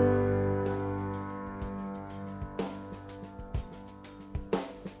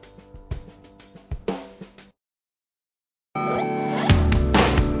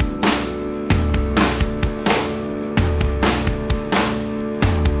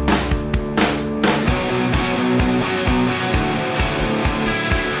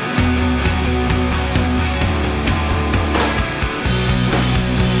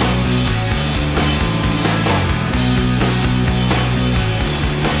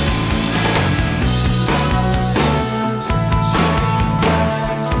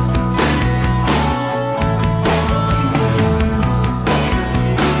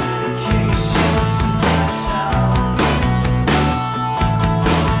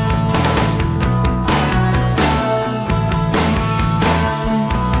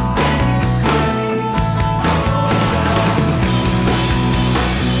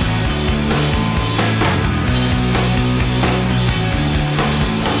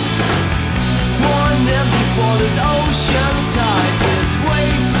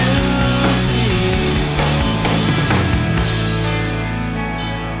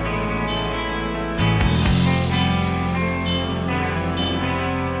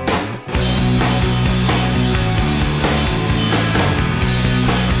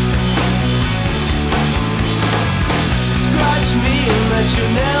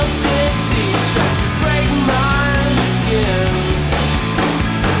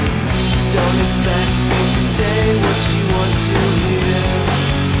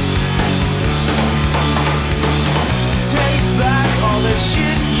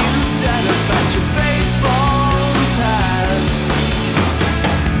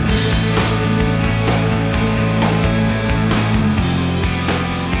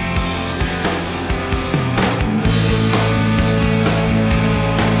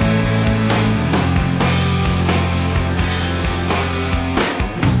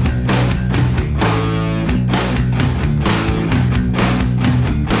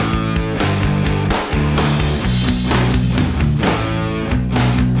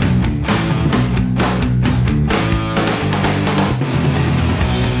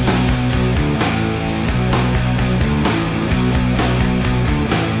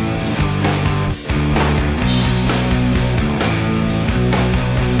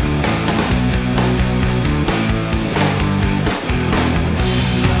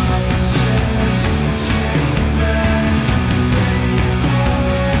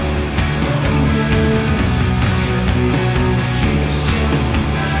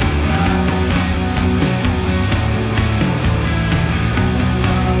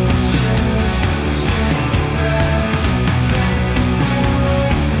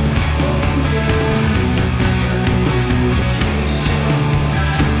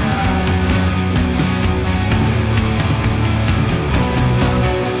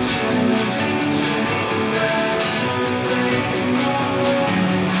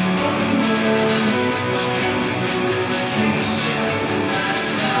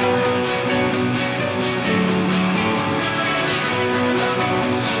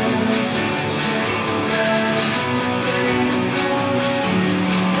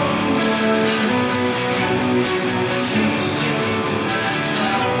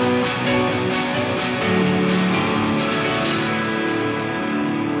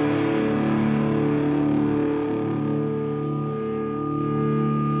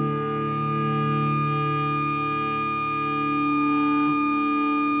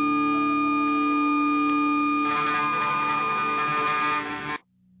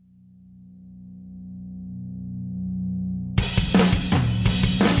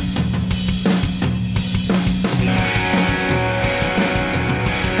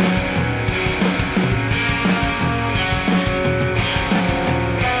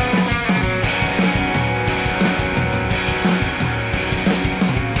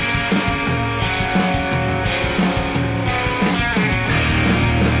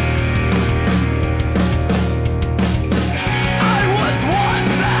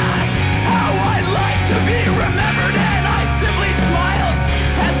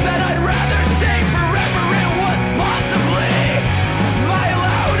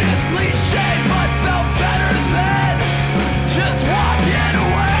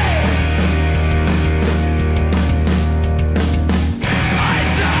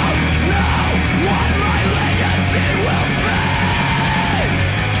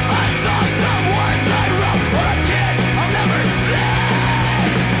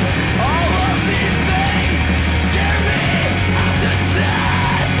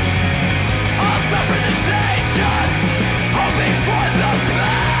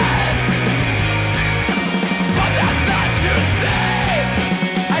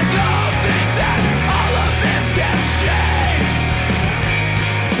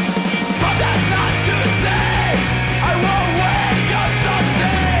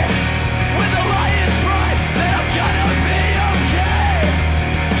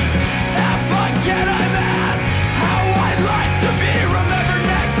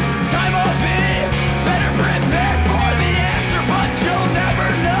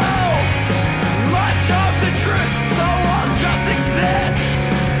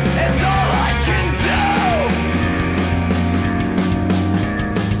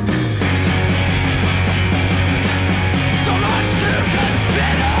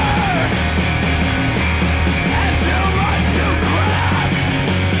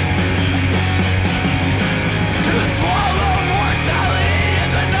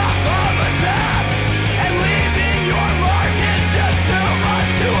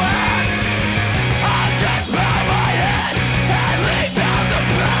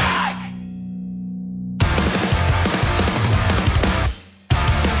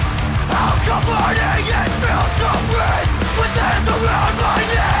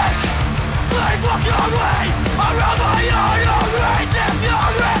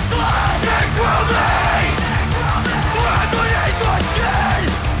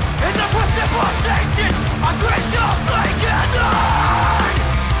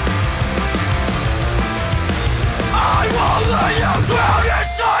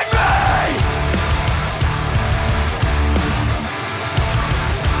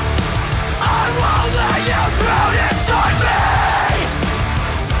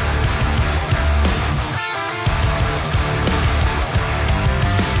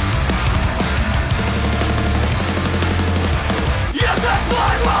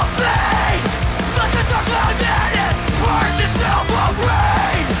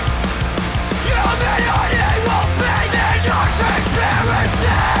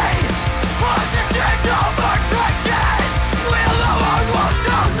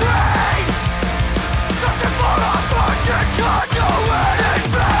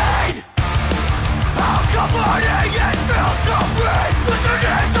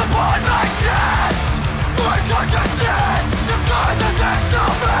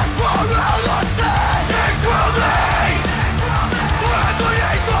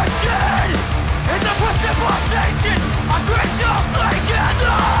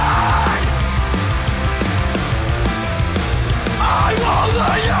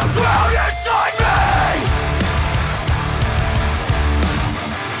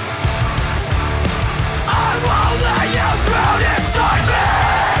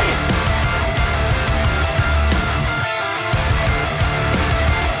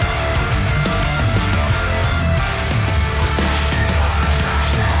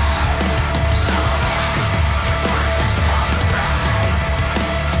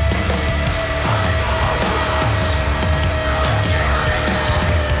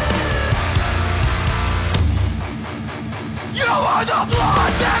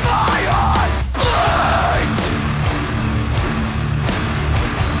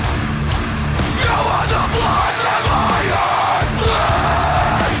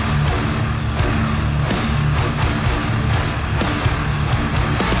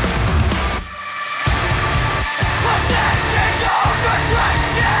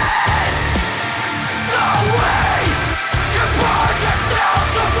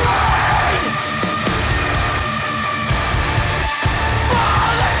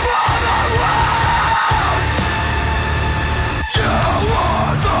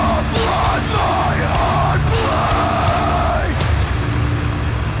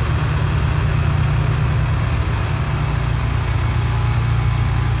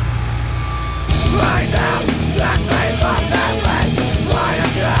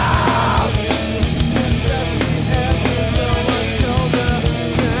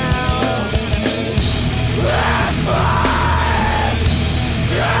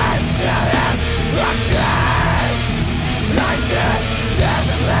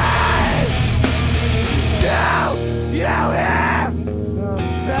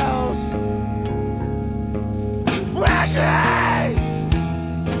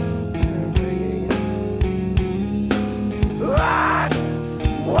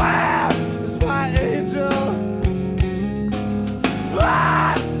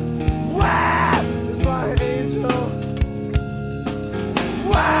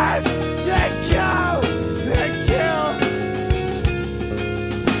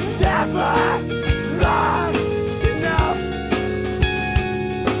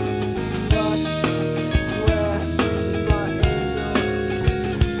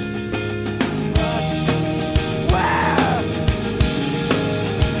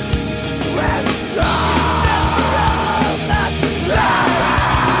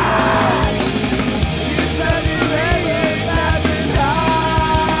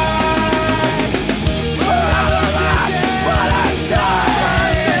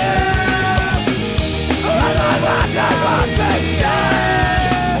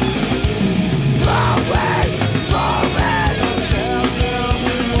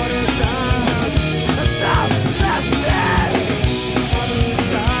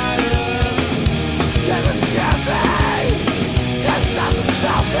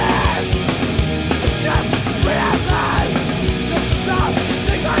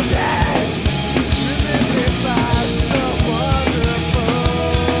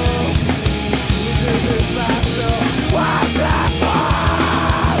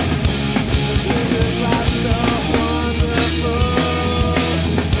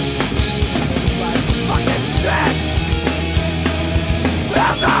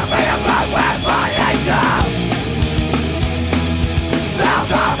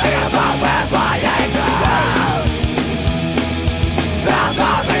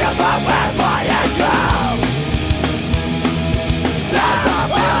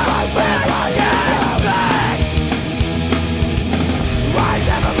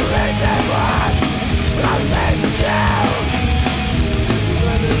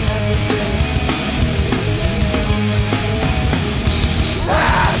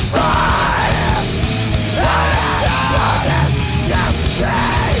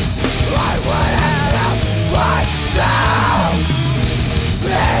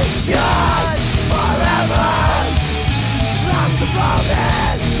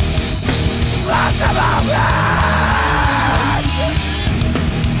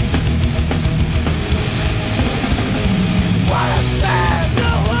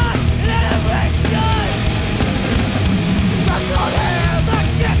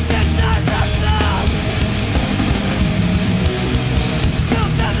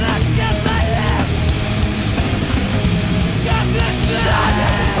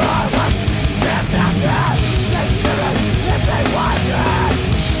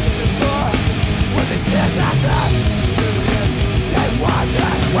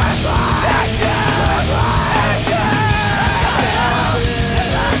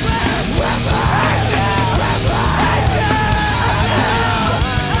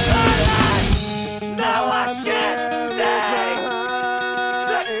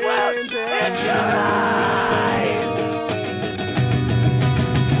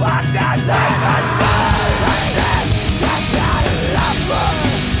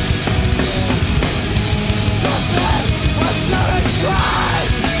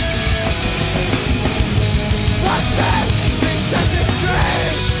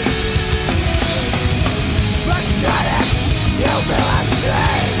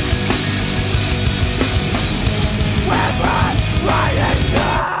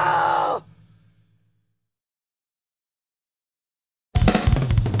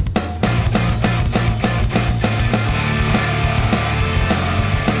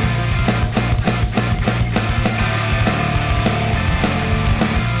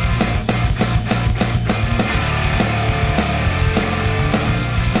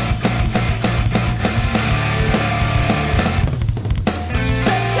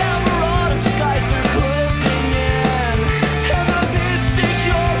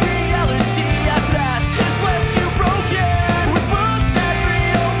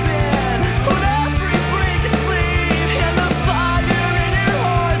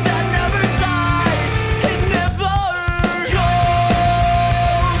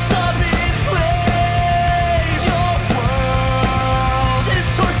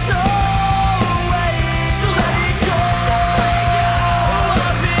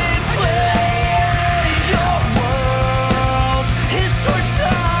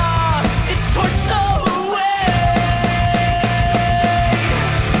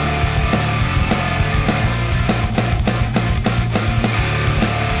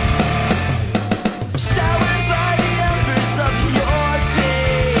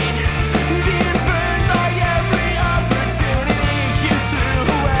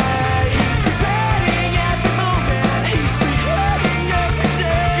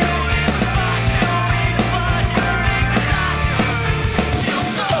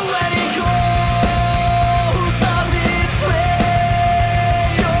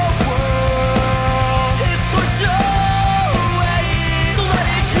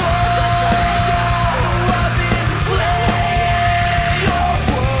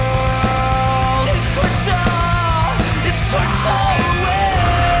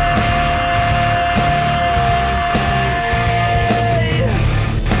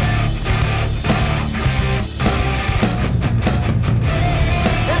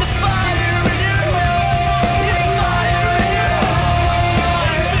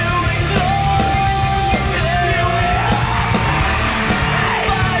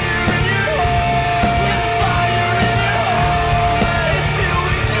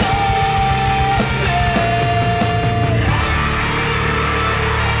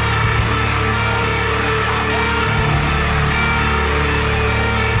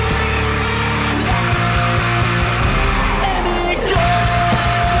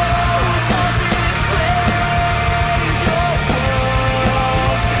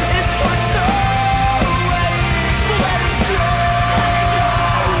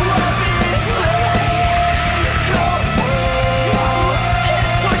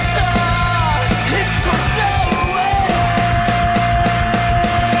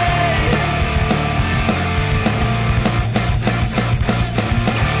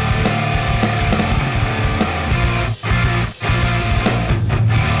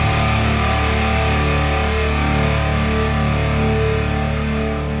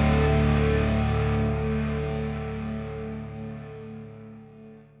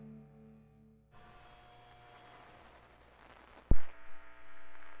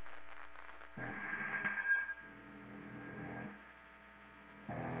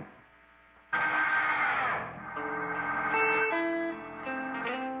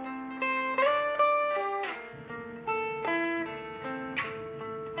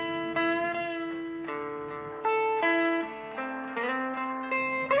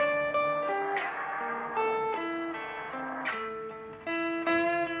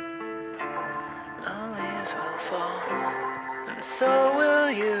 fall, and so will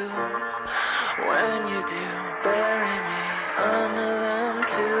you. When you do, bury me under them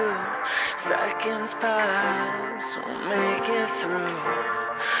too. Seconds pass, we'll make it through.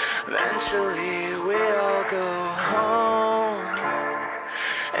 Eventually we all go home.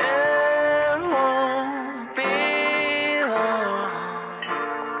 It won't be long.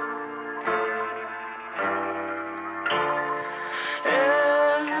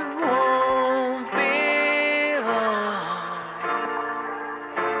 It won't be long.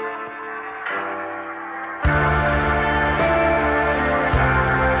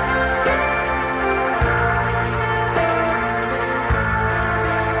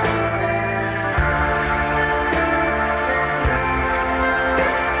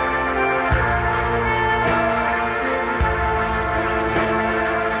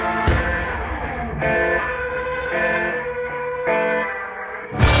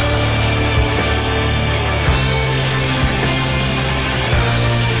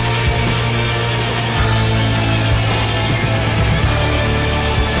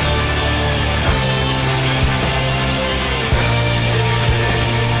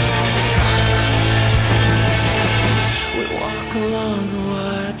 We walk along the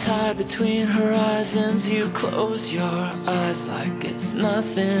wire, tied between horizons. You close your eyes like it's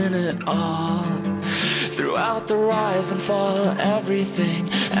nothing at all. Throughout the rise and fall, everything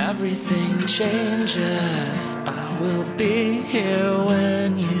changes. I will be here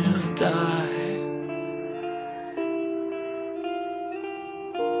when you die.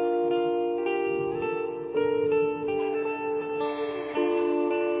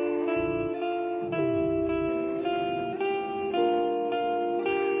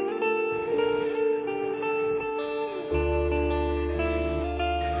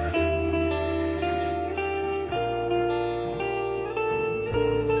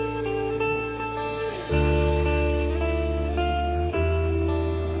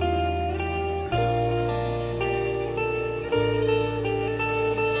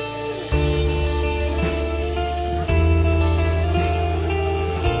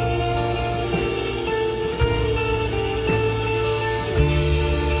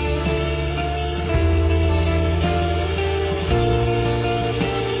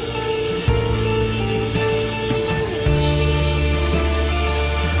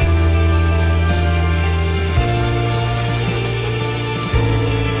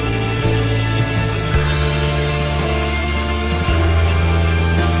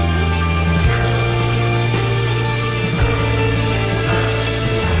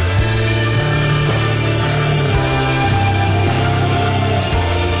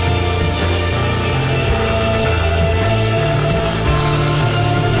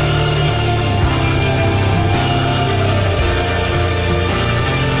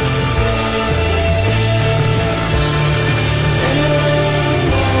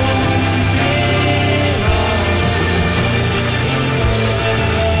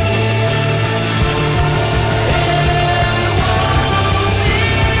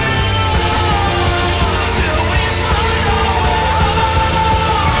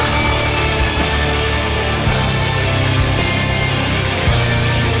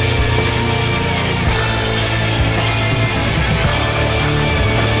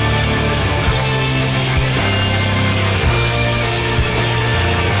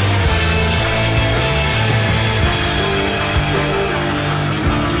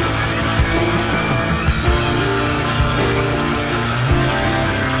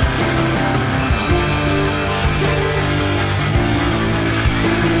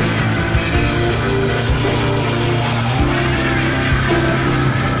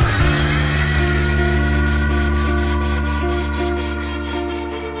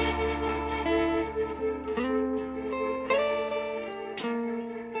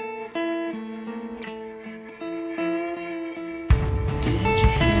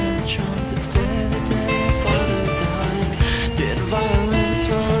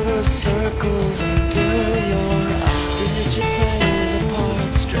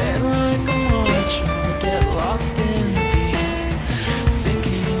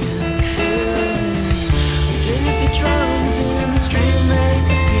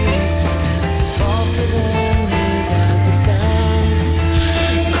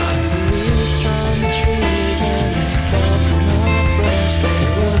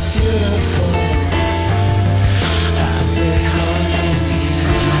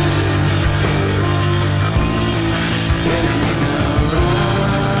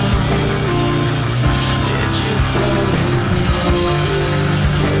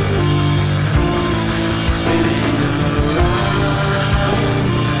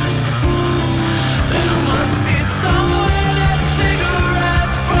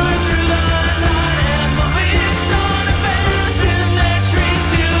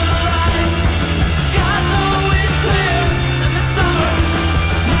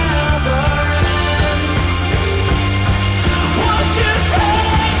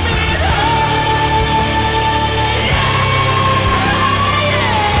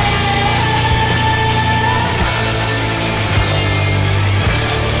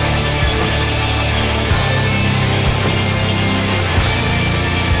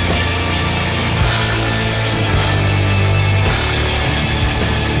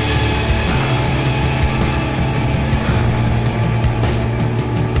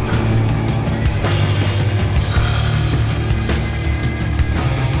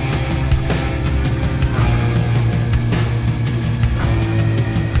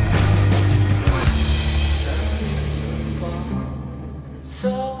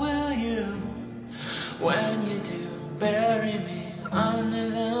 Oh, will you? When you do, bury me under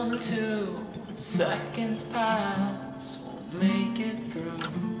them too. Seconds pass, won't make it through.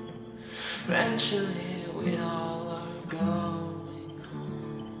 Eventually, we all are going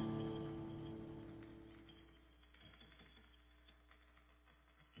home.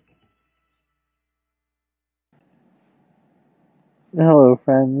 Hello,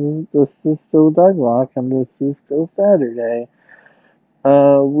 friends. This is still Douglock, and this is still Saturday.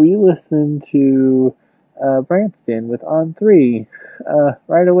 We listened to Branston with On 3.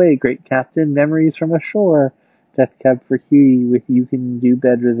 Right away, Great Captain, Memories from Ashore. Death Cab for Cutie with You Can Do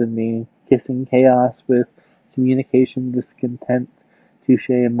Better Than Me. Kissing Chaos with Communication Discontent. Touche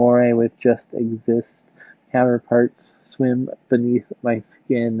Amore with Just Exist. Counterparts, Swim Beneath My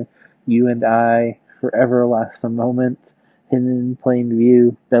Skin. You and I, Forever Lasts a Moment. Hidden in Plain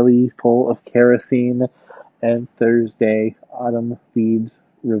View, Belly Full of Kerosene, and Thursday, Autumn Leaves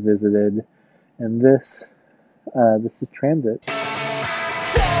Revisited. And this is Transit. So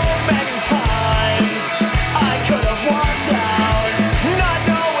many times I could have walked out, not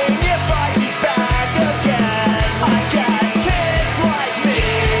knowing if I'd be back again. I guess kids like me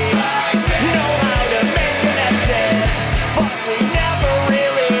know how to make an exit, but we never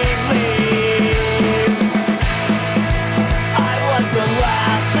really leave. I was the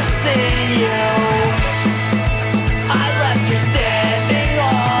last to see you. I left you standing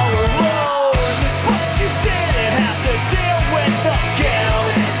all alone, but you didn't have to deal with the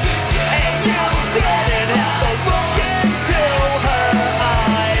guilt, and you didn't have to look into her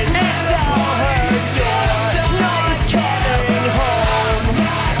eyes and tell her you're not coming home.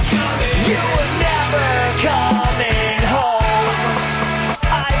 You were never coming home.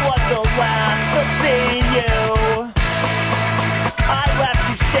 I was the last to see you. I left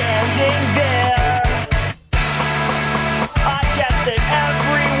you standing there. I guess that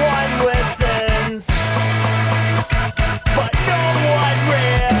everyone listens, but no one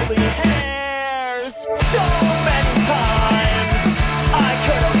really cares. So many times I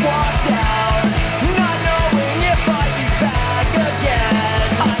could have walked out, not knowing if I'd be back again.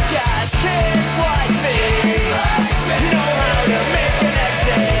 I guess kids like me know how to make an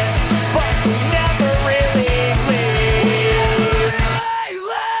exit, but we never really leave.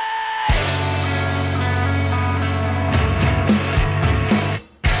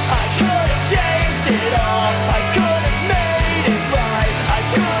 I could have changed it all. I could have made it right. I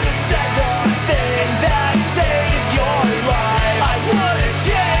could have said the thing that saved your life. I would have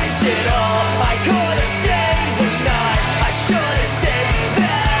changed it all. I could have saved the night. I should have stayed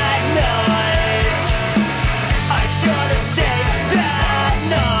that night. I should have stayed that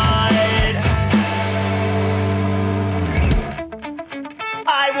night. I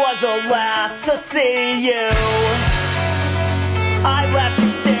was the last to see you. I left you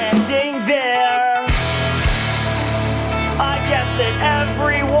standing there. I guess that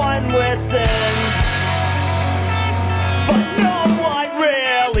everyone listens, but no one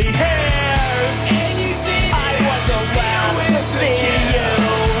really cares. I was the last to see you.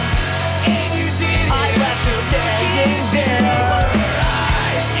 I left you standing there.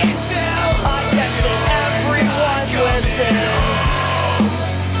 I guess that everyone listens,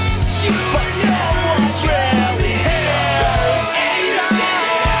 but no one really cares.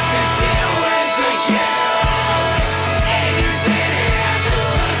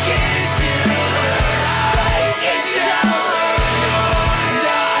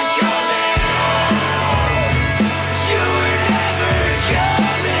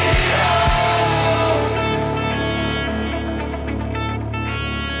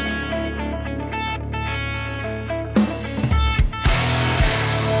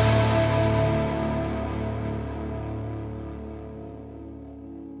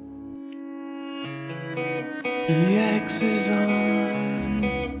 The X's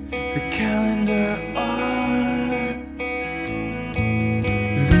on the calendar are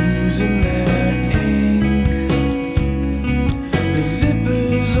losing their ink. The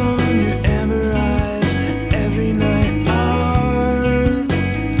zippers on your amber eyes every night are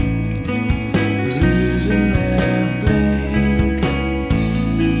losing their blink.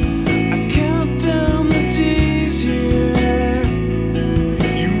 I count down the days here.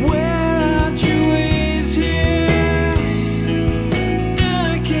 You wear out your ways here.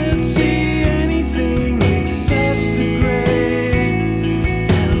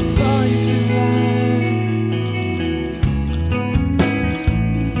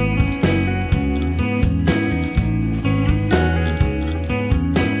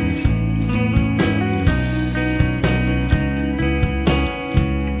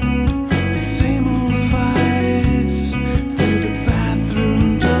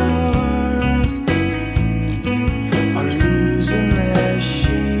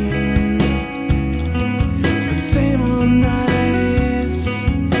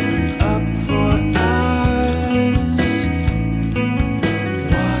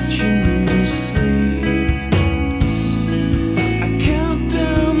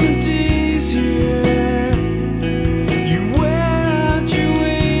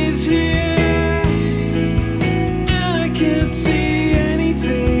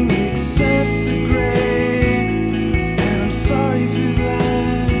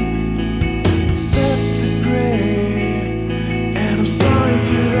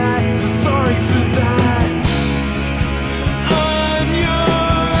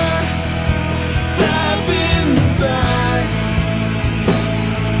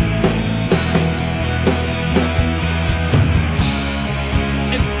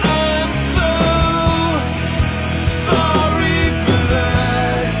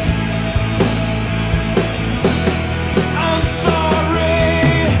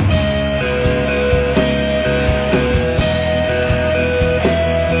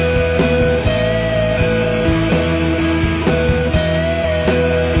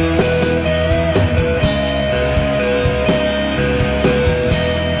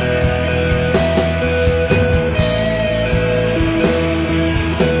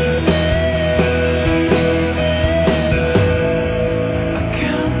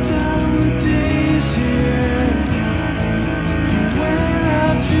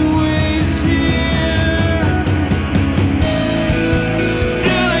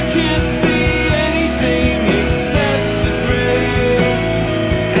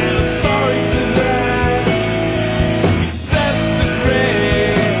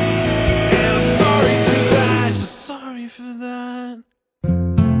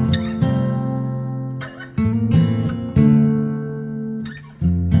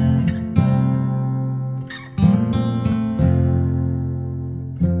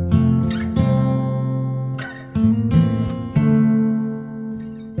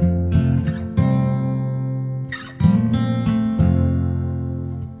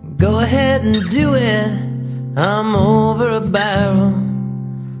 Go ahead and do it, I'm over a barrel.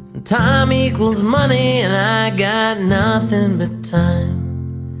 Time equals money and I got nothing but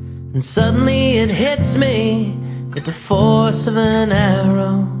time. And suddenly it hits me with the force of an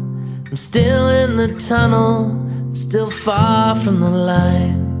arrow. I'm still in the tunnel, I'm still far from the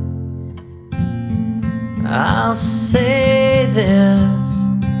light. I'll say this,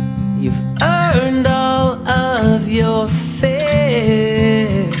 you've earned all of your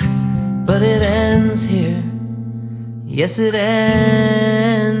fears, but it ends here. Yes, it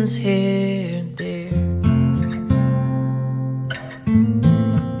ends here, dear.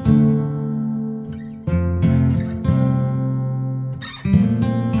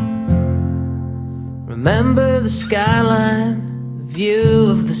 Remember the skyline, the view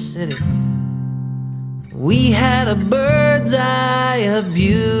of the city. We had a bird's eye, a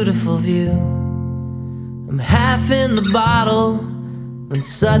beautiful view. I'm half in the bottle when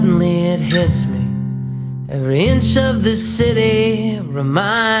suddenly it hits me. Every inch of this city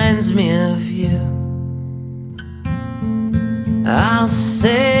reminds me of you. I'll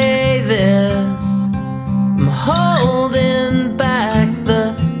say this, I'm holding back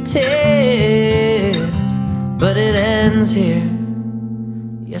the tears, but it ends here.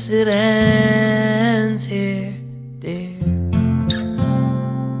 Yes, it ends here, dear.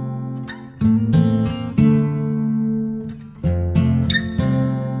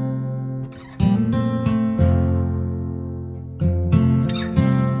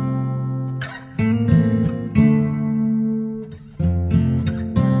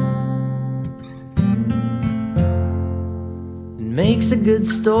 Makes a good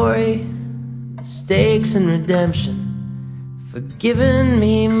story, mistakes and redemption, forgiven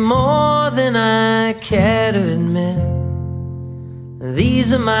me more than I care to admit.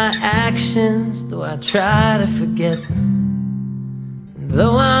 These are my actions, though I try to forget them. And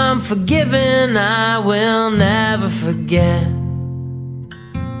though I'm forgiven, I will never forget.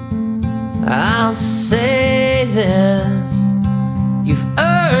 I'll say this, you've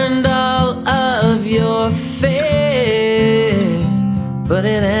earned all of your fears, but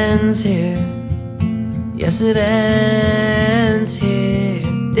it ends here. Yes, it ends here,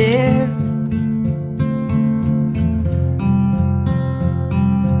 dear.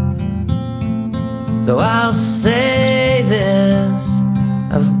 So I'll say this,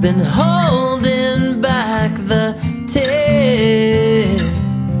 I've been holding back the tears,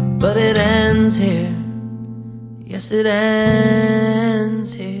 but it ends here. Yes, it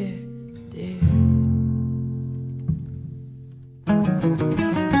ends here, dear.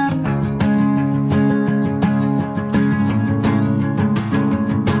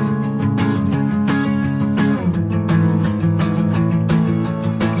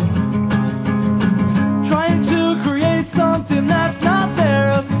 Trying to create something that's not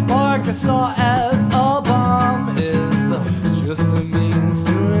there. A spark I saw as a bomb is just a means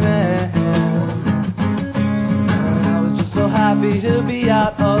to an end. And I was just so happy to be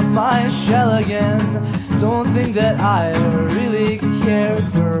out of my shell again. Don't think that I really cared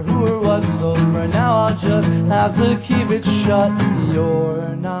for who or what, so for now I'll just have to keep it shut.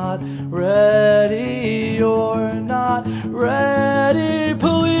 You're not ready, you're not ready,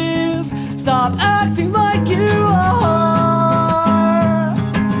 please stop acting like you are.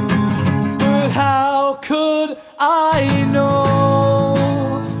 But how could I know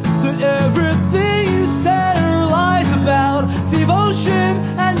that everything you said are lies about devotion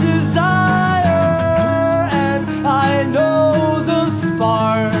and desire? And I know the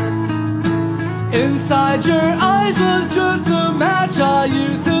spark inside your eyes was just a match I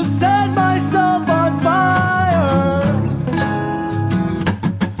used to set myself on fire.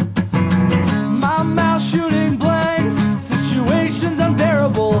 My mouth shooting blanks, situations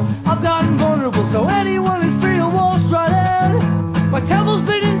unbearable. I've gotten vulnerable, so anyone is free to waltz right in. My temple's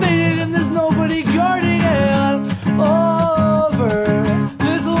been invaded and there's nobody guarding it. Over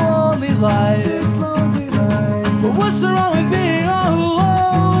this lonely life. But what's wrong with being all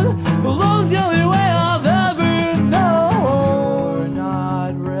alone? Alone's the only way I've ever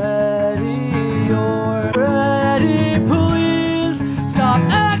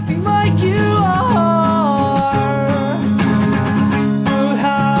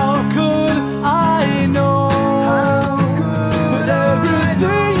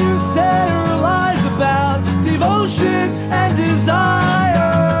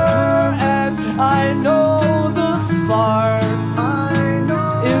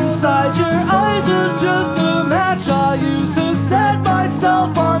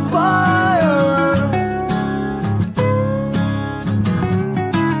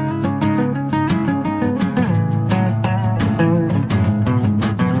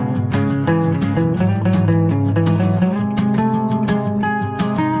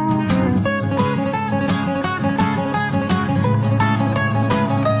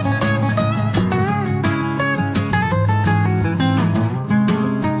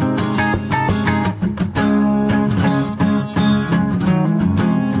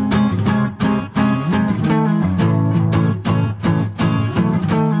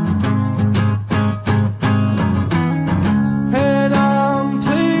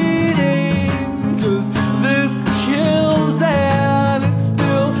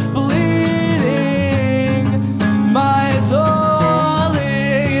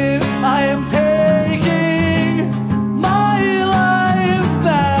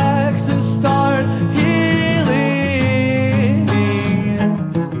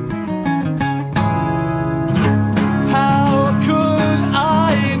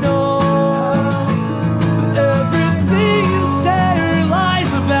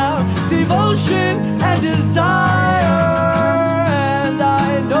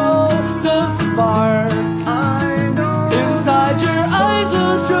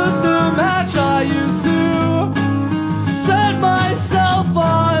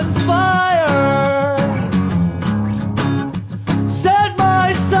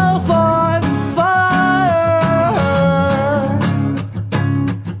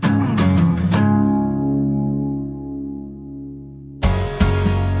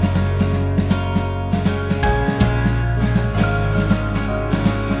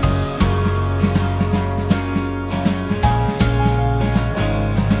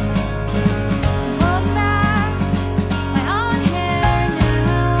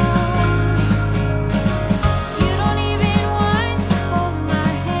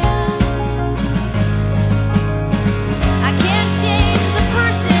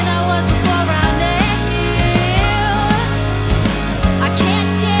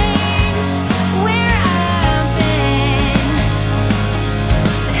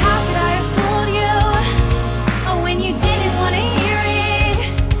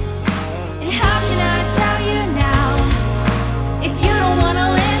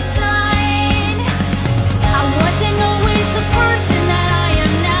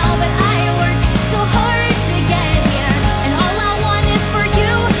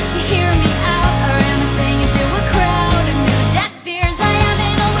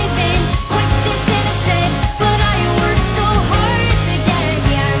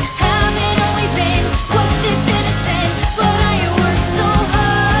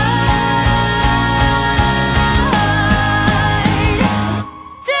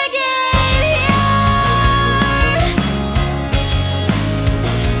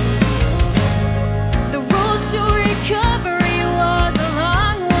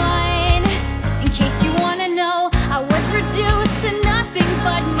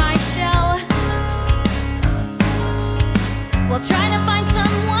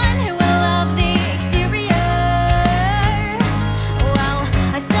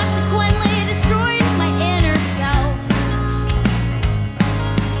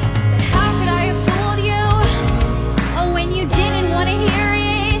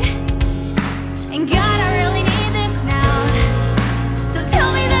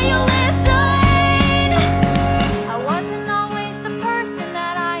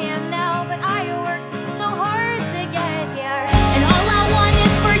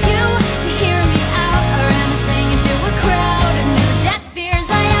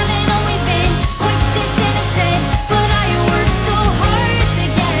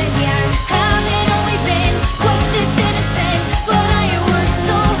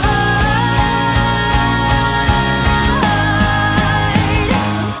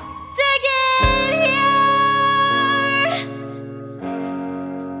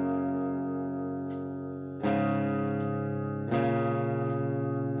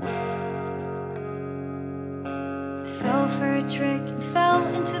a trick and fell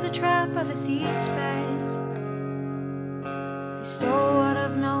into the trap of a thief's bed. He stole what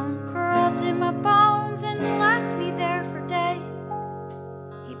I've known, corrupted my bones, and left me there for dead.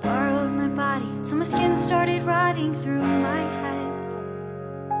 He borrowed my body till my skin started rotting through my head.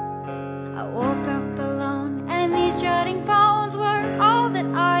 I woke up alone, and these jutting bones were all that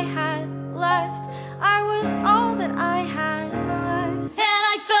I had left. I was all that I had left. And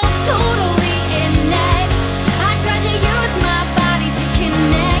I felt totally inept. I tried to use my body to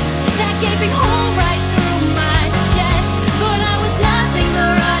connect that gaping hole right through my chest, but I was nothing but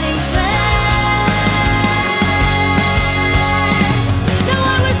rotting flesh. No,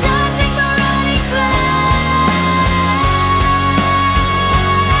 I was nothing but rotting flesh.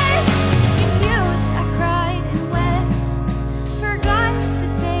 Confused, I cried and wept, for God to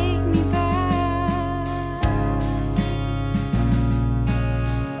take me back.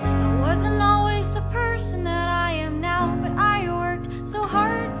 I wasn't always the person that I am now, but I worked so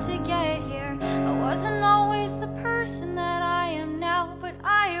hard to get here. I wasn't always the person that I am now, but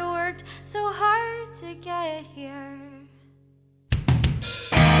I worked so hard to get here.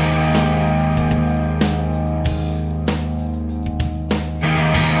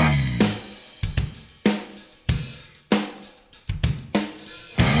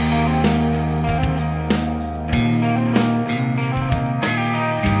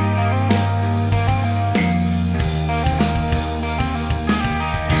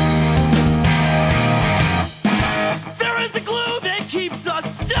 There is a glue that keeps us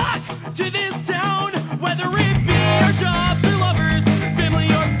stuck to this town, whether it be our jobs or lovers, family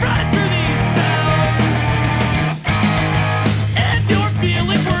or friends or these sounds. And you're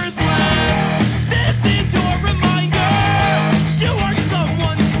feeling worthless. This is your reminder. You are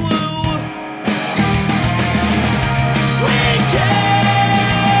someone's glue. We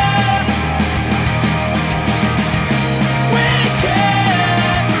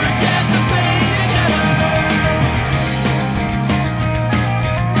can't forget the pain together.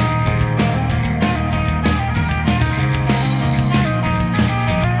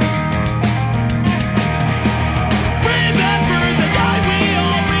 Remember the night we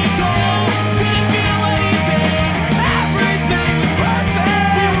all recall. Didn't feel anything. Everything was perfect.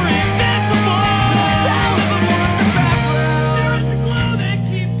 We were invincible. Sound of a mortar background. There is a glue that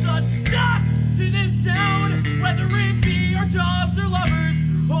keeps us stuck to this town, whether it be our jobs or lovers,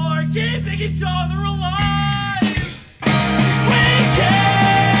 or keeping each other alive.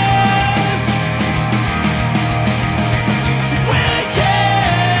 We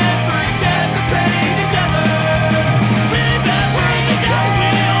can't forget the pain together. Remember the night we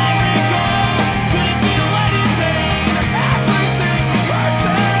all recall. Couldn't feel anything. Everything was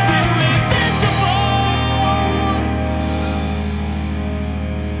perfect. We were invincible.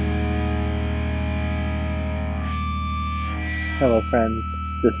 Hello, friends.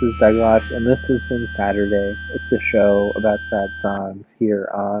 This is Douglas, and this has been Saturday. It's a show about sad songs here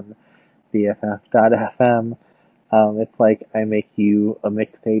on BFF.fm. It's like I make you a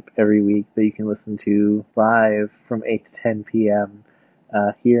mixtape every week that you can listen to live from 8 to 10 p.m.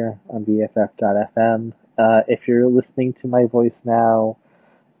 Here on BFF.fm. If you're listening to my voice now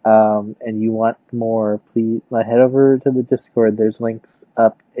and you want more, please head over to the Discord. There's links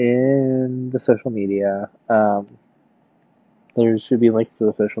up in the social media. There should be links to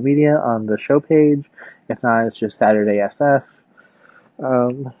the social media on the show page. If not, it's just Saturday SF.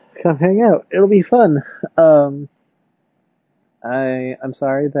 Come hang out. It'll be fun. I'm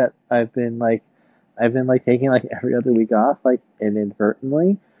sorry that I've been taking like every other week off, like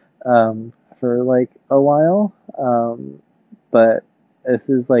inadvertently, for like a while. But this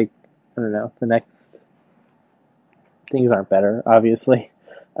is like, I don't know, the next things aren't better, obviously.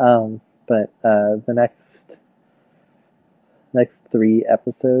 But the next 3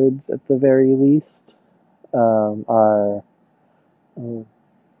 episodes at the very least, are,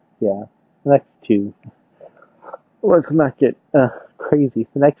 yeah, the next 2. Let's not get crazy.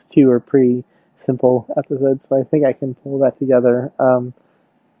 The next 2 are pretty simple episodes, so I think I can pull that together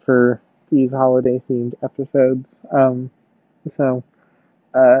for these holiday themed episodes. So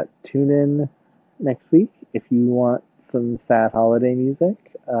tune in next week if you want some sad holiday music,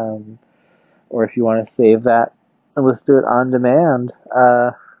 or if you want to save that and let's do it on demand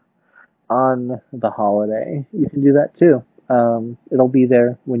on the holiday. You can do that too. It'll be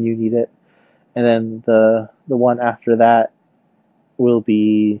there when you need it. And then the one after that will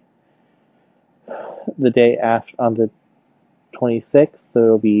be the day after, on the 26th, so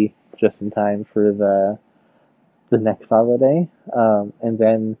it'll be just in time for the next holiday. And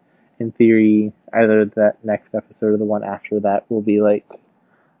then in theory, either that next episode or the one after that will be like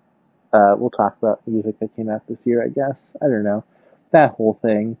We'll talk about music that came out this year, I guess. I don't know. That whole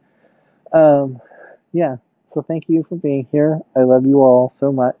thing. Um, yeah. So thank you for being here. I love you all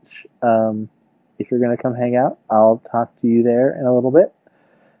so much. If you're going to come hang out, I'll talk to you there in a little bit.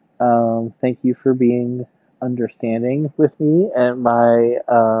 Thank you for being understanding with me and my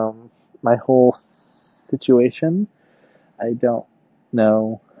whole situation. I don't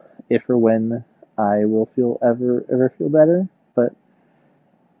know if or when I will ever feel better, but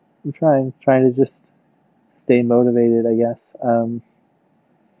I'm trying to just stay motivated, I guess.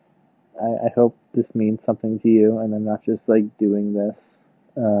 I hope this means something to you, and I'm not just like doing this.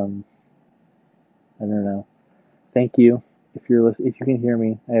 Um, I don't know. Thank you. If you can hear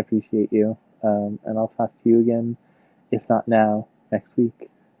me, I appreciate you. And I'll talk to you again, if not now, next week.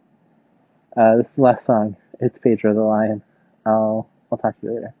 This is the last song. It's Pedro the Lion. I'll talk to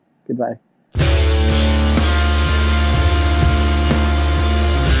you later. Goodbye.